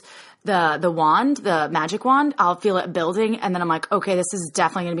use the wand, the magic wand, I'll feel it building, and then I'm like, okay, this is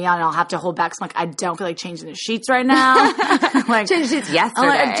definitely going to be on, and I'll have to hold back. So I'm like, I don't feel like changing the sheets right now. Like, changed sheets yesterday.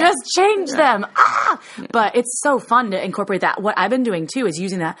 I just changed them. Yeah. But it's so fun to incorporate that. What I've been doing too is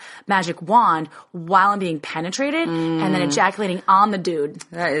using that magic wand while I'm being penetrated and then ejaculating on the dude.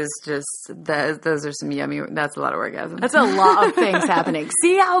 That is just, those are some yummy, that's a lot of orgasms. That's a lot of things happening.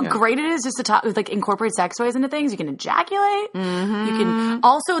 See how great it is just to talk, like incorporate sex toys into things. You can ejaculate. Mm-hmm. You can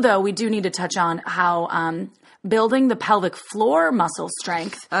also, though, we do need to touch on how building the pelvic floor muscle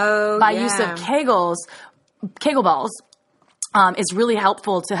strength by use of Kegel balls is really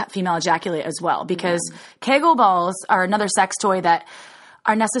helpful to female ejaculate as well, because Kegel balls are another sex toy that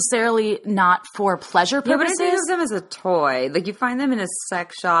are necessarily not for pleasure purposes. Yeah, but I think of them as a toy. Like, you find them in a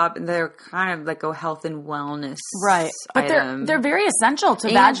sex shop, and they're kind of like a health and wellness But item. they're very essential to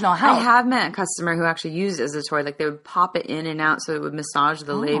vaginal health. I have met a customer who actually used it as a toy. Like, they would pop it in and out so it would massage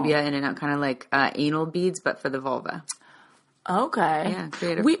the labia in and out, kind of like anal beads, but for the vulva. Okay. Yeah,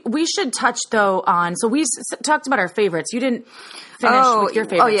 creative. We should touch, though, on... So we talked about our favorites. You didn't finish with your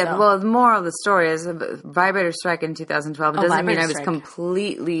favorites. Oh, yeah. Though. Well, the moral of the story is Vibrator Strike in 2012. It doesn't mean I was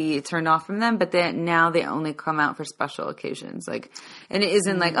completely turned off from them, but now they only come out for special occasions. Like, and it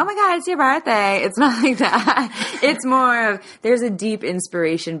isn't like, oh my God, it's your birthday. It's not like that. It's more of, there's a deep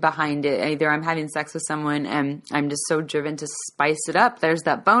inspiration behind it. Either I'm having sex with someone and I'm just so driven to spice it up. There's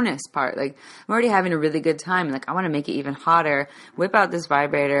that bonus part. Like, I'm already having a really good time. Like, I want to make it even hotter. Whip out this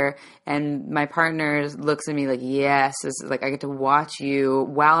vibrator, and my partner looks at me like, yes, this is like, I get to watch you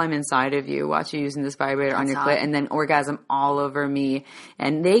while I'm inside of you, watch you using this vibrator on your clit, and then orgasm all over me,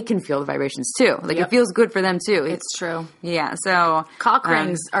 and they can feel the vibrations too. Like, it feels good for them too. It's true. Yeah. So cock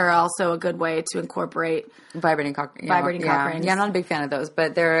rings are also a good way to incorporate vibrating cock rings. Yeah, I'm not a big fan of those,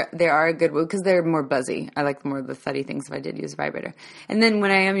 but they are a good, because they're more buzzy. I like more of the thuddy things if I did use a vibrator. And then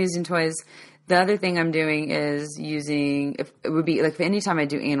when I am using toys, the other thing I'm doing is using, if it would be like anytime I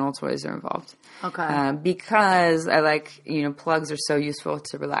do anal, toys are involved. Okay. Because I like, plugs are so useful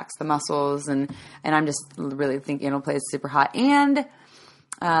to relax the muscles, and I'm just really think anal play is super hot. And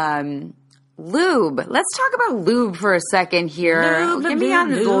lube. Let's talk about lube for a second here. Get me on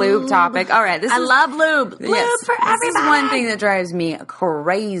this lube topic. All right. I love lube. Lube for everybody. This is one thing that drives me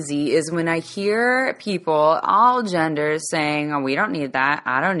crazy is when I hear people, all genders, saying, oh, we don't need that.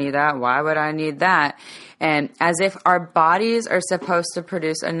 I don't need that. Why would I need that? And as if our bodies are supposed to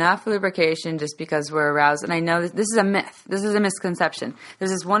produce enough lubrication just because we're aroused. And I know this is a myth. This is a misconception. There's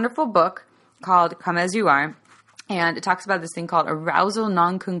this wonderful book called Come As You Are. And it talks about this thing called arousal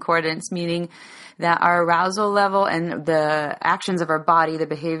non-concordance, meaning that our arousal level and the actions of our body, the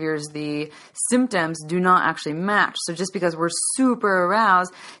behaviors, the symptoms do not actually match. So just because we're super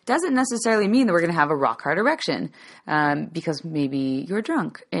aroused doesn't necessarily mean that we're going to have a rock hard erection, because maybe you're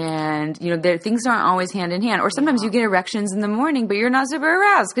drunk. And, things aren't always hand in hand. Or sometimes you get erections in the morning, but you're not super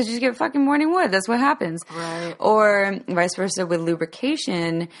aroused because you just get fucking morning wood. That's what happens. Right. Or vice versa with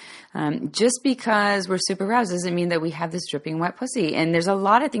lubrication. Just because we're super aroused doesn't mean that we have this dripping wet pussy. And there's a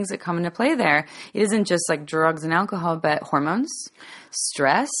lot of things that come into play there. It isn't just like drugs and alcohol, but hormones,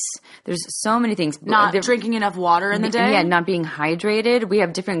 stress. There's so many things. Not drinking enough water in the day. Yeah, not being hydrated. We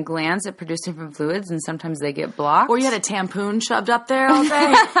have different glands that produce different fluids, and sometimes they get blocked. Or you had a tampon shoved up there all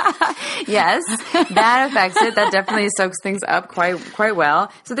day. Yes, that affects it. That definitely soaks things up quite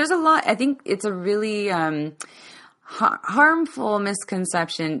well. So there's a lot. I think it's a really harmful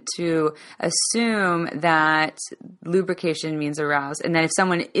misconception to assume that lubrication means aroused, and that if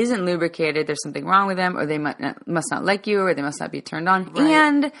someone isn't lubricated, there's something wrong with them, or they must not like you, or they must not be turned on. Right.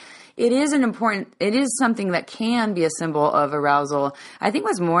 And it is something that can be a symbol of arousal. I think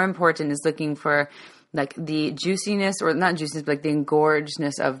what's more important is looking for like the juiciness, or not juiciness, but like the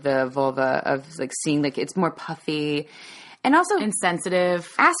engorgedness of the vulva, of like seeing like it's more puffy, and also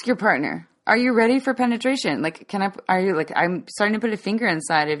insensitive. Ask your partner, are you ready for penetration? Like, I'm starting to put a finger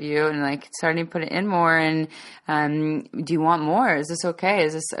inside of you and like starting to put it in more. And, do you want more? Is this okay?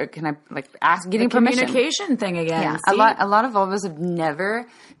 Is this, or can I like ask, getting permission? Communication thing again. Yeah. A lot of vulvas have never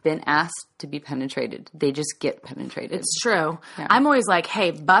been asked to be penetrated. They just get penetrated. It's true. Yeah. I'm always like,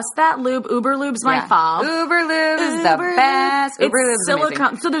 hey, bust that lube. Uber Lube's my fav. Uber Lube is the best. Uber Lube is silicone.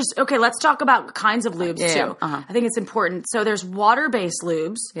 Amazing. So let's talk about kinds of lubes too. Uh-huh. I think it's important. So there's water-based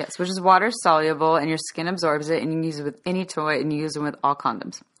lubes. Yes, which is water soluble and your skin absorbs it, and you can use it with any toy, and you use them with all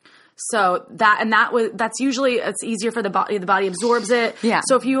condoms. So that's usually, it's easier for the body absorbs it. Yeah.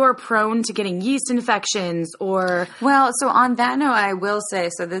 So if you are prone to getting yeast infections or... Well, so on that note, I will say,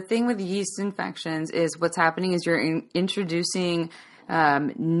 so the thing with yeast infections is what's happening is you're introducing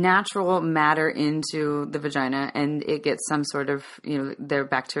natural matter into the vagina, and it gets some sort of, their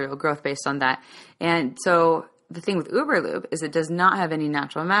bacterial growth based on that. And so the thing with Uber Lube is it does not have any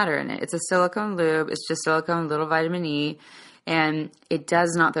natural matter in it. It's a silicone lube. It's just silicone, little vitamin E. And it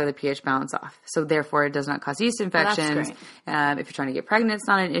does not throw the pH balance off. So therefore, it does not cause yeast infections. If you're trying to get pregnant, it's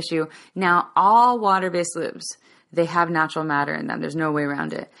not an issue. Now, all water-based lubes, they have natural matter in them. There's no way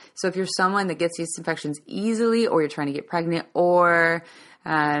around it. So if you're someone that gets yeast infections easily, or you're trying to get pregnant, or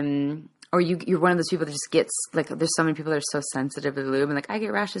you're one of those people that just gets, like, there's so many people that are so sensitive to the lube, and like, I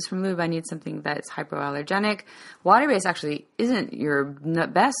get rashes from lube, I need something that's hypoallergenic. Water-based actually isn't your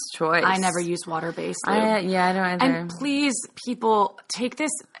best choice. I never use water-based lube. I don't either. And please, people, take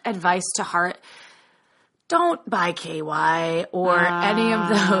this advice to heart. Don't buy KY or any of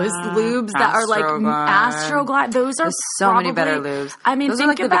those lubes that are like Astroglide. Those are so many better lubes. I mean, those are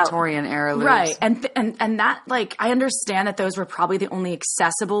like the Victorian era lubes, right? And that, like, I understand that those were probably the only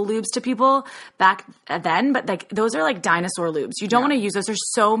accessible lubes to people back then, but like those are like dinosaur lubes. You don't want to use those.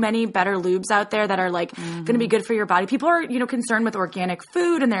 There's so many better lubes out there that are like going to be good for your body. People are concerned with organic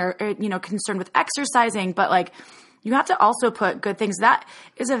food, and they're concerned with exercising, but like, you have to also put good things. That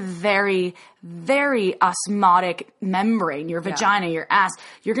is a very, very osmotic membrane. Your vagina, your ass,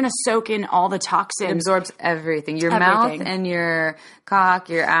 you're going to soak in all the toxins. It absorbs everything. Your mouth and your cock,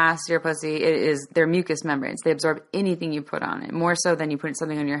 your ass, your pussy, they're mucous membranes. They absorb anything you put on it, more so than you put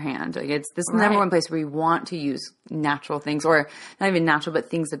something on your hand. Like, this is the number one place where you want to use natural things, or not even natural,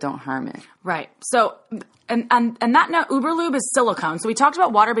 but things that don't harm it. Right. So, and that now, Uber Lube is silicone. So we talked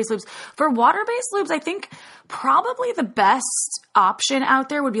about water-based lubes. For water-based lubes, I think probably the best option out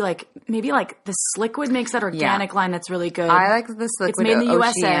there would be like, maybe like the Sliquid makes that organic line that's really good. I like the Sliquid. It's made in the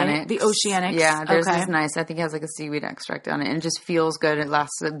Oceanics. USA. The Oceanics. Yeah, theirs is nice. I think it has like a seaweed extract on it, and it just feels good. It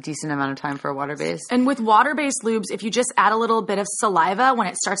lasts a decent amount of time for a water-based. And with water-based lubes, if you just add a little bit of saliva when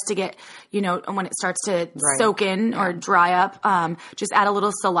it starts to get, when it starts to soak in or dry up, just add a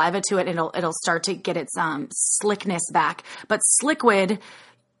little saliva to it, and it'll start to get its slickness back. But Sliquid,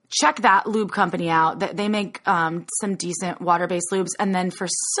 check that lube company out. They make some decent water-based lubes. And then for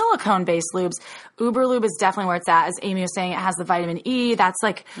silicone-based lubes, Uber Lube is definitely where it's at. As Amy was saying, it has the vitamin E. That's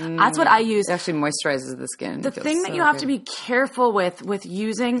like, that's what I use. It actually moisturizes the skin. The thing that you have to be careful with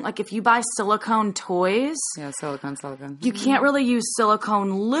using, like if you buy silicone toys. Yeah, silicone. You can't really use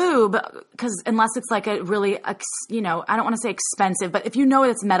silicone lube, because unless it's like a really, I don't want to say expensive, but if you know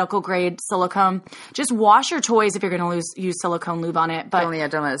it's medical grade silicone, just wash your toys if you're going to use silicone lube on it. But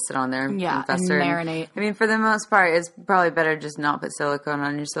don't let it sit on there and fester. And marinate. I mean, for the most part, it's probably better just not put silicone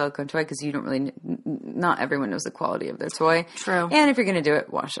on your silicone toy, because you don't really, not everyone knows the quality of their toy. True. And if you're going to do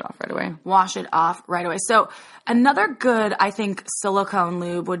it, wash it off right away. Wash it off right away. So another good, I think, silicone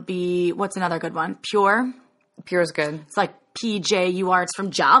lube would be, what's another good one? Pure. Pure is good. It's like PJUR. It's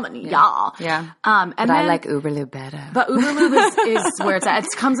from Germany, Yeah. And but I like Uber Lube better. But Uber Lube is where it's at. It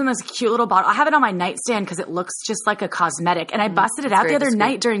comes in this cute little bottle. I have it on my nightstand because it looks just like a cosmetic. And I busted it out the other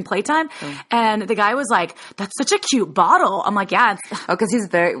night during playtime. And the guy was like, "That's such a cute bottle." I'm like, "Yeah." Because he's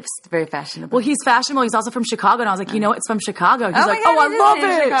very, very fashionable. Well, he's fashionable. He's also from Chicago. And I was like, it's from Chicago. He's like, "Oh, I love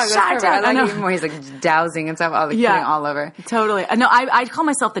it." I like it even more. He's like dousing and stuff, putting all over. Totally. No, I call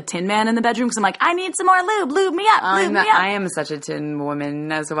myself the Tin Man in the bedroom, because I'm like, I need some more lube. Lube me up. Lube me up. I am am such a tin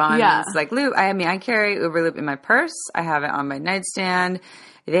woman as well. Yeah. It's like lube. I carry Uberlube in my purse. I have it on my nightstand.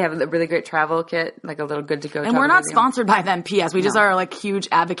 They have a really great travel kit, like a little good to go. And we're not sponsored by them, P.S. We just are like huge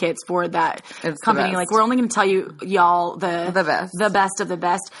advocates for that company. Like we're only going to tell you, y'all, the best of the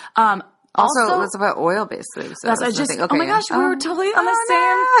best. Also, let's about oil-based lube. So oh my gosh, we were totally on the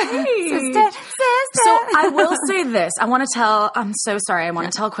same page. Sister. So I will say this. I'm so sorry. I want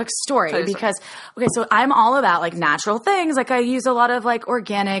to tell a quick story because, so I'm all about like natural things. Like I use a lot of like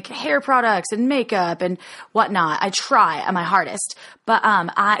organic hair products and makeup and whatnot. I try at my hardest. But,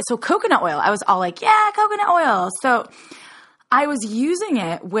 so coconut oil, I was all like, yeah, coconut oil. So I was using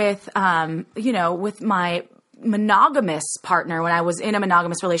it with, with my monogamous partner when I was in a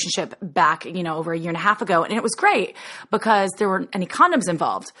monogamous relationship back, over a year and a half ago. And it was great because there weren't any condoms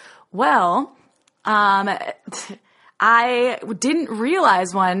involved. Well, I didn't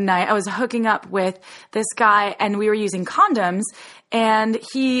realize one night I was hooking up with this guy and we were using condoms and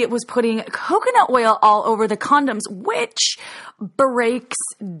he was putting coconut oil all over the condoms, which breaks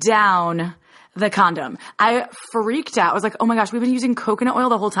down the condom. I freaked out. I was like, oh my gosh, we've been using coconut oil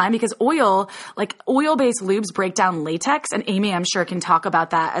the whole time because oil-based lubes break down latex. And Amy, I'm sure, can talk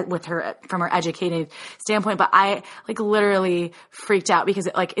about that from her educated standpoint. But I literally freaked out because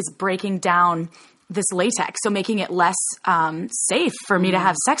it is breaking down this latex. So making it less safe for me to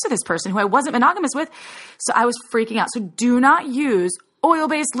have sex with this person who I wasn't monogamous with. So I was freaking out. So do not use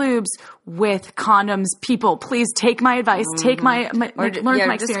oil-based lubes with condoms. People, please take my advice. Take learn from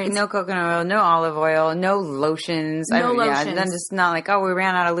my experience. No coconut oil, no olive oil, no lotions. Lotions. Yeah, then just not like, we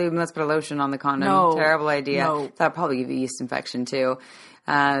ran out of lube, let's put a lotion on the condom. No. Terrible idea. No. That'll probably give you yeast infection too.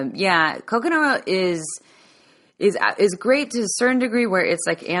 Coconut oil is great to a certain degree where it's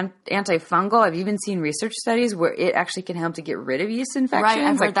like antifungal. I've even seen research studies where it actually can help to get rid of yeast infections. Right,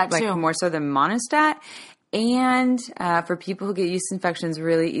 I've heard that too. Like more so than Monistat. And for people who get yeast infections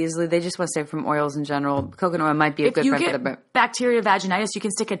really easily, they just want to stay from oils in general. Coconut oil might be a good friend for them. If you get bacteria vaginitis, you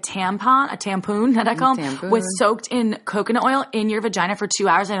can stick a tampoon that I call them, with soaked in coconut oil in your vagina for 2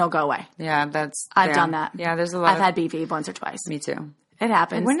 hours and it'll go away. Yeah, I've done that. Yeah, there's a lot. I've had BV once or twice. Me too. It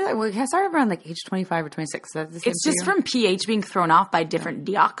happens. When did I started around like age 25 or 26? Is that the same it's just from pH being thrown off by different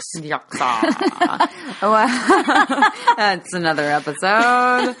deox. That's another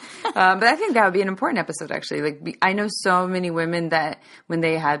episode. But I think that would be an important episode, actually. Like, I know so many women that when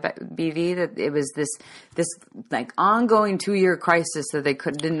they had BV, that it was this like ongoing 2-year crisis that they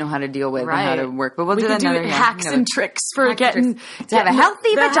didn't know how to deal with and how to work. But we'll do that another hacks and tricks for getting to have a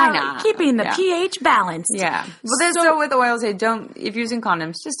healthy vagina, keeping the pH balanced. Yeah. Well, so with oils, if you're using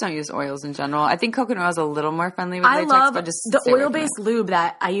condoms, just don't use oils in general. I think coconut oil is a little more friendly with latex, but just the oil-based lube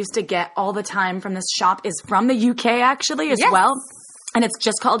that I used to get all the time from this shop is from the UK actually as well. And it's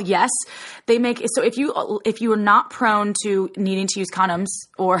just called Yes. They make so if you are not prone to needing to use condoms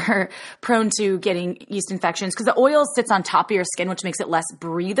or prone to getting yeast infections, because the oil sits on top of your skin, which makes it less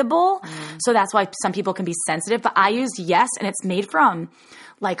breathable. So that's why some people can be sensitive. But I used Yes, and it's made from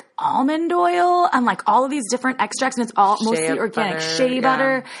like almond oil and like all of these different extracts, and it's all mostly organic shea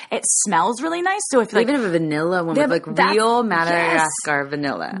butter. It smells really nice. So if even have a vanilla one with like real Madagascar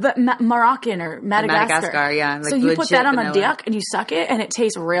vanilla, but Moroccan or Madagascar, yeah. Like so you put that on a dick and you suck it, and it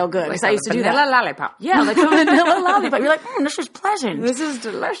tastes real good. Because I used to do that. Vanilla lollipop. Yeah, like a vanilla lollipop. You're like, this is pleasant. This is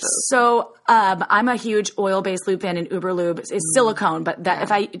delicious. So I'm a huge oil-based lube fan, and Uberlube is silicone. But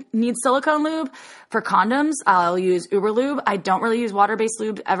if I need silicone lube for condoms, I'll use Uberlube. I don't really use water-based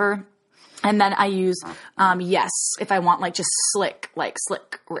lube ever. And then I use Yes if I want like just slick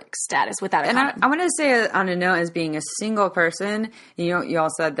Rick status without a condom. And I want to say on a note, as being a single person, you all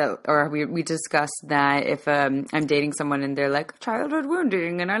said that, or we discussed that if I'm dating someone and they're like childhood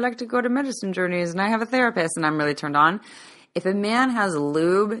wounding and I like to go to medicine journeys and I have a therapist and I'm really turned on. If a man has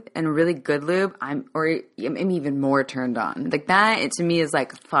lube and really good lube, I'm even more turned on. Like that, to me is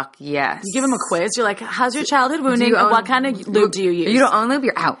like, fuck yes. You give him a quiz. You're like, how's your childhood wounding? What kind of lube do you use? You don't own lube,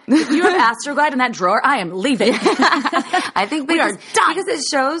 you're out. If you have Astroglide in that drawer, I am leaving. I think we are done. Because it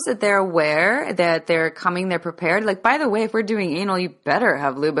shows that they're aware, that they're coming, they're prepared. Like, by the way, if we're doing anal, you better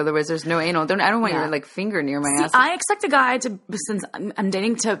have lube. Otherwise, there's no anal. I don't want your like finger near my ass. I expect a guy since I'm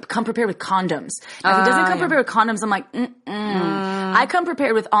dating, to come prepared with condoms. If he doesn't come prepared with condoms, I'm like, I come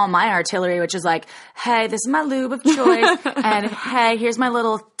prepared with all my artillery, which is like, hey, this is my lube of choice, and hey, here's my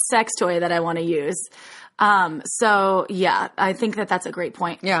little sex toy that I want to use. So yeah, I think that's a great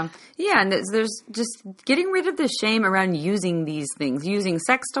point. Yeah. Yeah. And there's just getting rid of the shame around using these things, using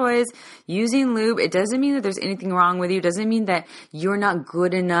sex toys, using lube. It doesn't mean that there's anything wrong with you. It doesn't mean that you're not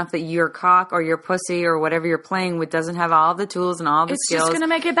good enough, that your cock or your pussy or whatever you're playing with doesn't have all the tools and all the skills. It's just going to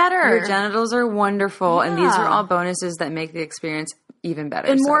make it better. Your genitals are wonderful. And these are all bonuses that make the experience even better.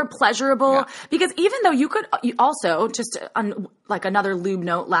 And more pleasurable. Because even though you also, just like another lube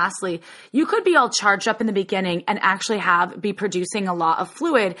note, lastly, you could be all charged up in the beginning and actually be producing a lot of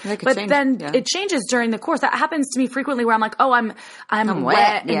fluid. But then it changes during the course. That happens to me frequently where I'm like, oh, I'm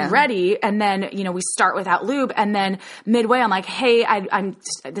wet and ready. And then, we start without lube. And then midway, I'm like, hey,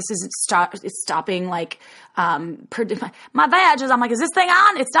 it's stopping like, my vag is, I'm like, is this thing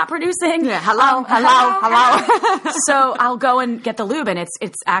on? It's not producing. Yeah. Hello. So I'll go and get the lube, and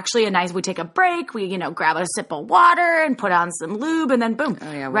it's actually we take a break. We, grab a sip of water and put on some lube, and then boom,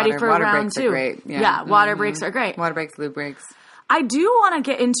 ready for round 2. Great. Yeah. Water breaks are great. Water breaks, lube breaks. I do want to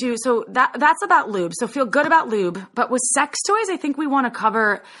get into, so that's about lube. So feel good about lube. But with sex toys, I think we want to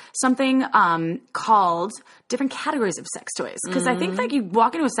cover something called different categories of sex toys. Because I think like you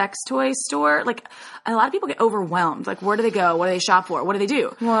walk into a sex toy store, like a lot of people get overwhelmed. Like where do they go? What do they shop for? What do they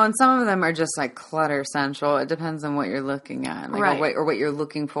do? Well, and some of them are just like clutter central. It depends on what you're looking at, like or what you're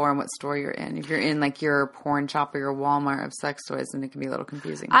looking for and what store you're in. If you're in like your porn shop or your Walmart of sex toys, then it can be a little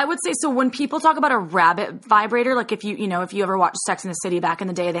confusing. I would say, so when people talk about a rabbit vibrator, like if you ever watched Sex and the City back in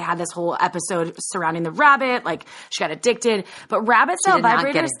the day, they had this whole episode surrounding the rabbit, like she got addicted. But rabbit style vibrators,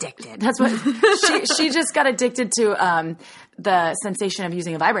 not get addicted. That's what she just got addicted to the sensation of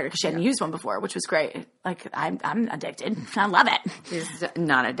using a vibrator because she hadn't used one before, which was great. Like I'm addicted. I love it. She's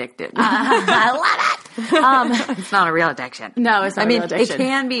not addicted. I love it. It's not a real addiction. No, it's not a real addiction. It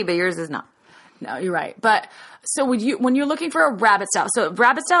can be, but yours is not. No, you're right. But so when you're looking for a rabbit style, so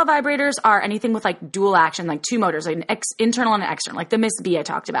rabbit style vibrators are anything with like dual action, like 2 motors, like an internal and an external, like the Miss B I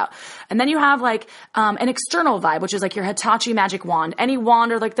talked about. And then you have like an external vibe, which is like your Hitachi magic wand, any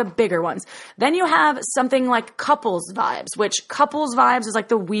wand or like the bigger ones. Then you have something like couples vibes, which couples vibes is like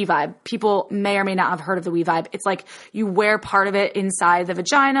the We Vibe. People may or may not have heard of the We Vibe. It's like you wear part of it inside the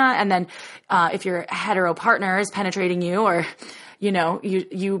vagina, and then if your hetero partner is penetrating you, or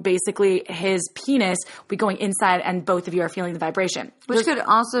you basically, his penis will be going inside and both of you are feeling the vibration. Which could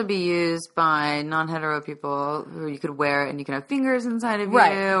also be used by non-hetero people who you could wear and you can have fingers inside of you,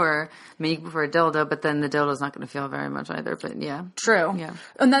 or you can prefer a dildo, but then the dildo's not going to feel very much either, but yeah. True. Yeah.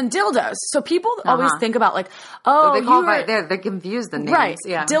 And then dildos. So people always think about like, they confuse the names. Right.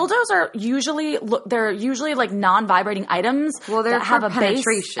 Yeah. Dildos are usually like non-vibrating items. Well, they're that have for a penetration.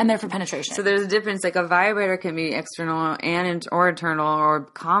 Base, and they're for penetration. So there's a difference. Like a vibrator can be external or internal or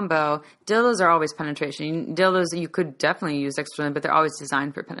combo. Dildos are always penetration. Dildos you could definitely use externally, but they're always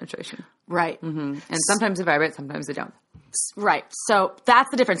designed for penetration. Right. Mm-hmm. And sometimes they vibrate, sometimes they don't. Right. So that's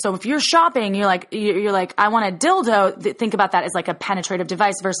the difference. So if you're shopping, you're like, I want a dildo. Think about that as like a penetrative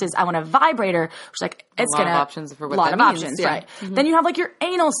device versus I want a vibrator, which is like, it's going to. A lot of options for what that means. Options, yeah. Right. Mm-hmm. Then you have like your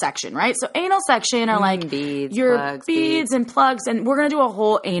anal section, right? So anal section are like beads, your plugs, beads and plugs. And we're going to do a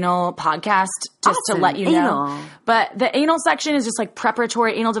whole anal podcast just to let you know. But the anal section is just like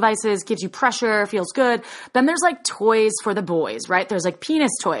preparatory anal devices, gives you pressure, feels good. Then there's like toys for the boys, right? There's like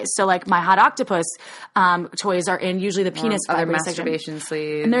penis toys. So like my Hot Octopus toys are in usually the penis other masturbation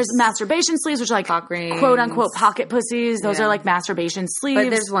sleeves. And there's masturbation sleeves, which are like quote unquote pocket pussies. Those are like masturbation sleeves. But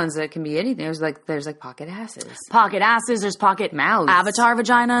there's ones that can be anything. There's like pocket asses. Pocket asses. There's pocket mouths. Avatar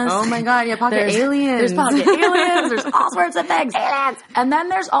vaginas. Oh my god, yeah, pocket aliens. There's pocket aliens. There's all sorts of things. Aliens. And then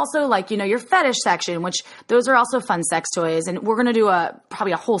there's also like, your fetish section, which those are also fun sex toys. And we're going to do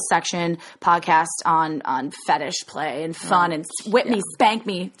probably a whole section podcast on fetish play and fun and whip me, spank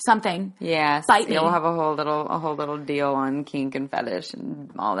me, something. Yes. Bite me. We'll have a whole little deal on kink and fetish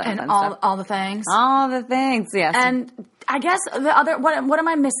and all that and fun all, stuff. all the things. All the things, yes. And I guess the other, what am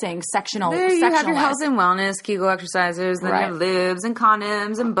I missing? Sectional. There you have your health and wellness, Kegel exercises, then you have lubes and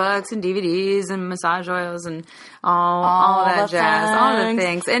condoms and books and DVDs and massage oils and all that jazz, all the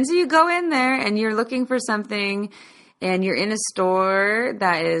things. And so you go in there and you're looking for something and you're in a store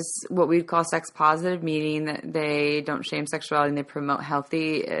that is what we'd call sex positive, meaning that they don't shame sexuality and they promote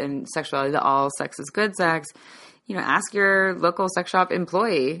healthy and sexuality, that all sex is good sex. ask your local sex shop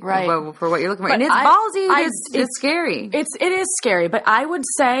employee Right. for what you're looking for. But And it's ballsy. It's scary. It is scary, but I would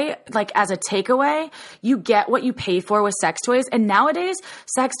say, like, as a takeaway, you get what you pay for with sex toys. And nowadays,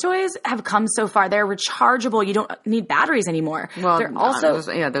 sex toys have come so far. They're rechargeable. You don't need batteries anymore. Well, they're also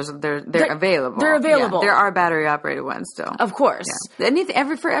they're available. They're available. Yeah, there are battery operated ones still. Of course.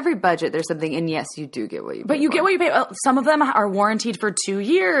 Yeah. For every budget, there's something. And yes, you do get what you pay But you for. get what you pay. Some of them are warranted for 2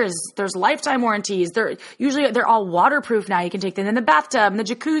 years. There's lifetime warranties. They're all waterproof now. You can take them in the bathtub, in the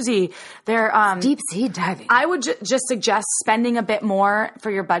jacuzzi. They're deep sea diving. I would just suggest spending a bit more for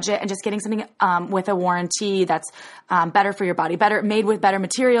your budget and just getting something with a warranty that's better for your body, made with better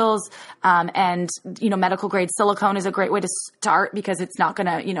materials, and medical grade silicone is a great way to start because it's not going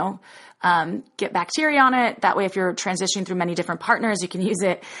to get bacteria on it. That way, if you're transitioning through many different partners, you can use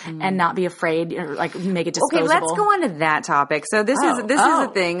it and not be afraid or like make it disposable. Okay, let's go on to that topic. So this is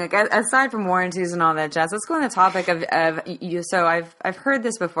the thing. Like aside from warranties and all that jazz, let's go on the topic of you. So I've heard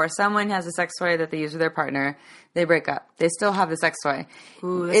this before. Someone has a sex toy that they use with their partner. They break up. They still have the sex toy.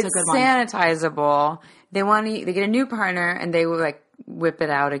 Ooh, that's it's a good one. Sanitizable. They get a new partner and they will like whip it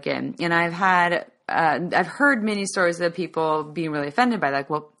out again. And I've heard many stories of people being really offended by that. Like,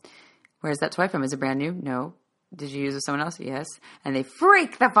 well, where's that toy from? Is it brand new? No. Did you use it with someone else? Yes. And they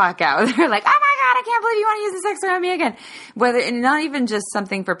freak the fuck out. They're like, oh my God, I can't believe you want to use the sex toy on me again. And not even just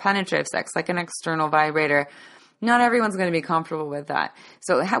something for penetrative sex, like an external vibrator. Not everyone's going to be comfortable with that.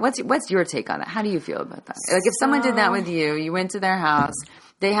 So what's your take on that? How do you feel about that? Like if someone did that with you, you went to their house,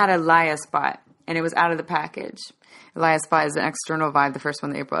 they had a Laya Spot and it was out of the package. Laya Spot is an external vibe, the first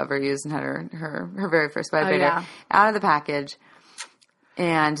one that April ever used and had her very first vibrator out of the package.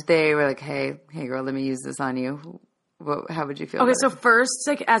 And they were like, hey girl, let me use this on you. How would you feel? Okay, so first,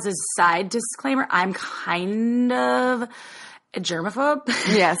 like as a side disclaimer, I'm kind of a germaphobe.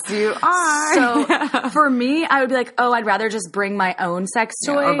 Yes, you are. So for me, I would be like, I'd rather just bring my own sex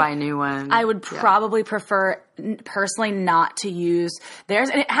toy. Or buy a new one. I would probably prefer personally not to use theirs.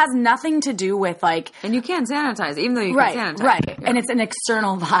 And it has nothing to do with like... And you can sanitize, even though you can sanitize. Right, Yeah. And it's an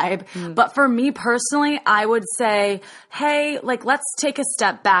external vibe. But for me personally, I would say, hey, like let's take a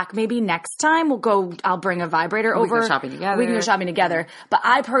step back. Maybe next time I'll bring a vibrator over. We can go shopping together. We can go shopping together. But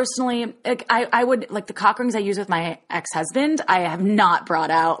I personally, like, I would, like the cock rings I use with my ex-husband, I have not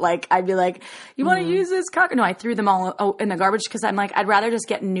brought out. Like, I'd be like, you want to use this cock? No, I threw them all in the garbage because I'm like, I'd rather just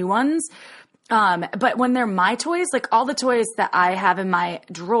get new ones. But when they're my toys, like all the toys that I have in my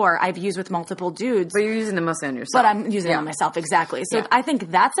drawer, I've used with multiple dudes. But you're using them mostly on yourself. But I'm using it on myself, exactly. So I think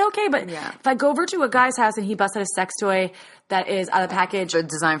that's okay. But if I go over to a guy's house and he busts out a sex toy that is out of the package, but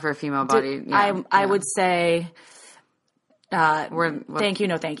designed for a female body, I would say... thank you,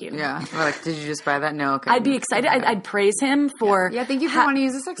 no thank you. Yeah. We're like, did you just buy that? No, okay. I'd be excited. I'd praise him for... Yeah, thank you for wanting to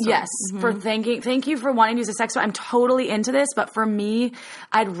use a sex toy. Yes, for thank you for wanting to use a sex toy. I'm totally into this, but for me,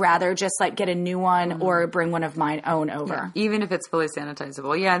 I'd rather just like get a new one or bring one of my own over. Yeah, even if it's fully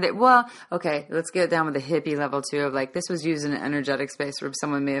sanitizable. Yeah, okay, let's get down with the hippie level too of like, this was used in an energetic space where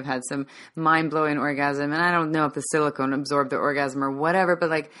someone may have had some mind-blowing orgasm, and I don't know if the silicone absorbed the orgasm or whatever, but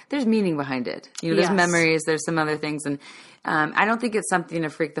like, there's meaning behind it. There's memories, there's some other things, and I don't think it's something to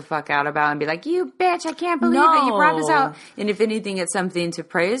freak the fuck out about and be like, you bitch, I can't believe that you brought this out. And if anything, it's something to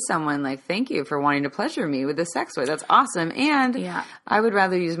praise someone like, thank you for wanting to pleasure me with this sex toy. That's awesome. And I would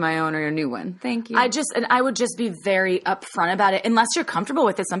rather use my own or a new one. Thank you. I would just be very upfront about it unless you're comfortable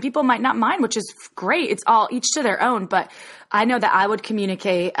with it. Some people might not mind, which is great. It's all each to their own. But I know that I would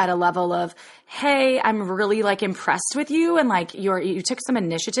communicate at a level of, hey, I'm really like impressed with you and like you took some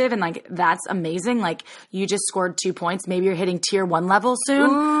initiative and like that's amazing. Like you just scored 2 points. Maybe you're hitting tier 1 level soon.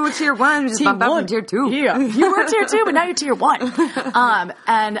 Ooh, tier 1. Just bump up from tier 2. Yeah. You were tier 2, but now you're tier 1.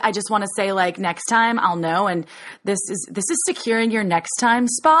 And I just want to say like next time I'll know. And this is securing your next time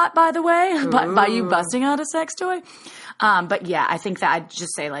spot, by the way, by you busting out a sex toy. But yeah, I think that I'd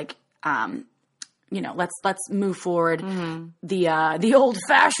just say like, let's move forward the old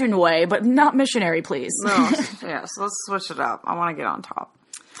fashioned way, but not missionary, please. No, yes, let's switch it up. I want to get on top.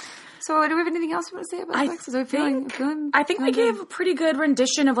 So, do we have anything else you want to say about sex? I think we gave a pretty good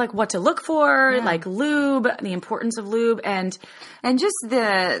rendition of like what to look for, like lube, the importance of lube, and just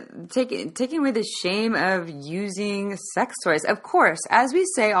the taking away the shame of using sex toys. Of course, as we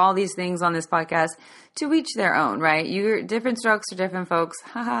say all these things on this podcast, to each their own, right? You're different strokes for different folks.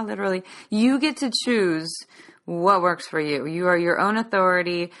 Haha, literally. You get to choose what works for you. You are your own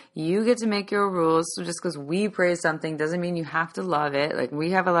authority. You get to make your rules. So just because we praise something doesn't mean you have to love it. Like,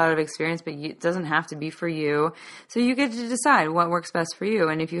 we have a lot of experience, but it doesn't have to be for you. So you get to decide what works best for you.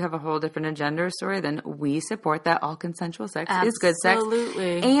 And if you have a whole different agenda or story, then we support that. All consensual sex is good sex.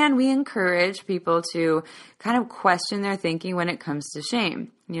 Absolutely. And we encourage people to kind of question their thinking when it comes to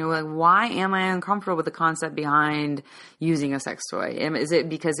shame. You know, like, why am I uncomfortable with the concept behind using a sex toy? Is it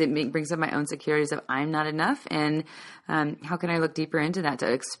because it brings up my own insecurities of I'm not enough? And how can I look deeper into that to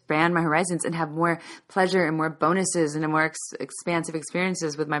expand my horizons and have more pleasure and more bonuses and a more expansive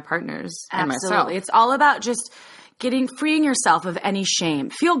experiences with my partners and myself? Absolutely. It's all about just freeing yourself of any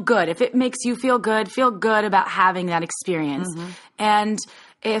shame. Feel good. If it makes you feel good about having that experience. And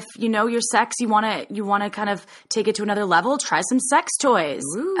if you know your sex, you want to kind of take it to another level, try some sex toys,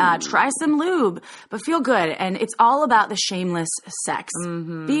 try some lube, but feel good. And it's all about the shameless sex.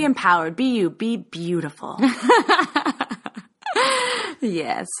 Be empowered, be you, be beautiful.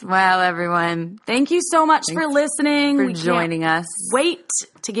 Yes. Well, everyone, thank you so much for listening. for joining us. Wait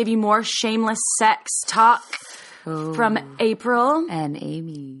to give you more shameless sex talk from April And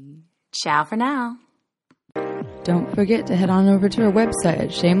Amy. Ciao for now. Don't forget to head on over to our website at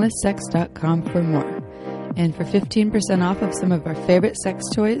shamelesssex.com for more. And for 15% off of some of our favorite sex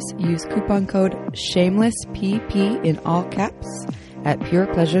toys, use coupon code SHAMELESSPP in all caps at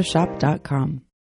purepleasureshop.com.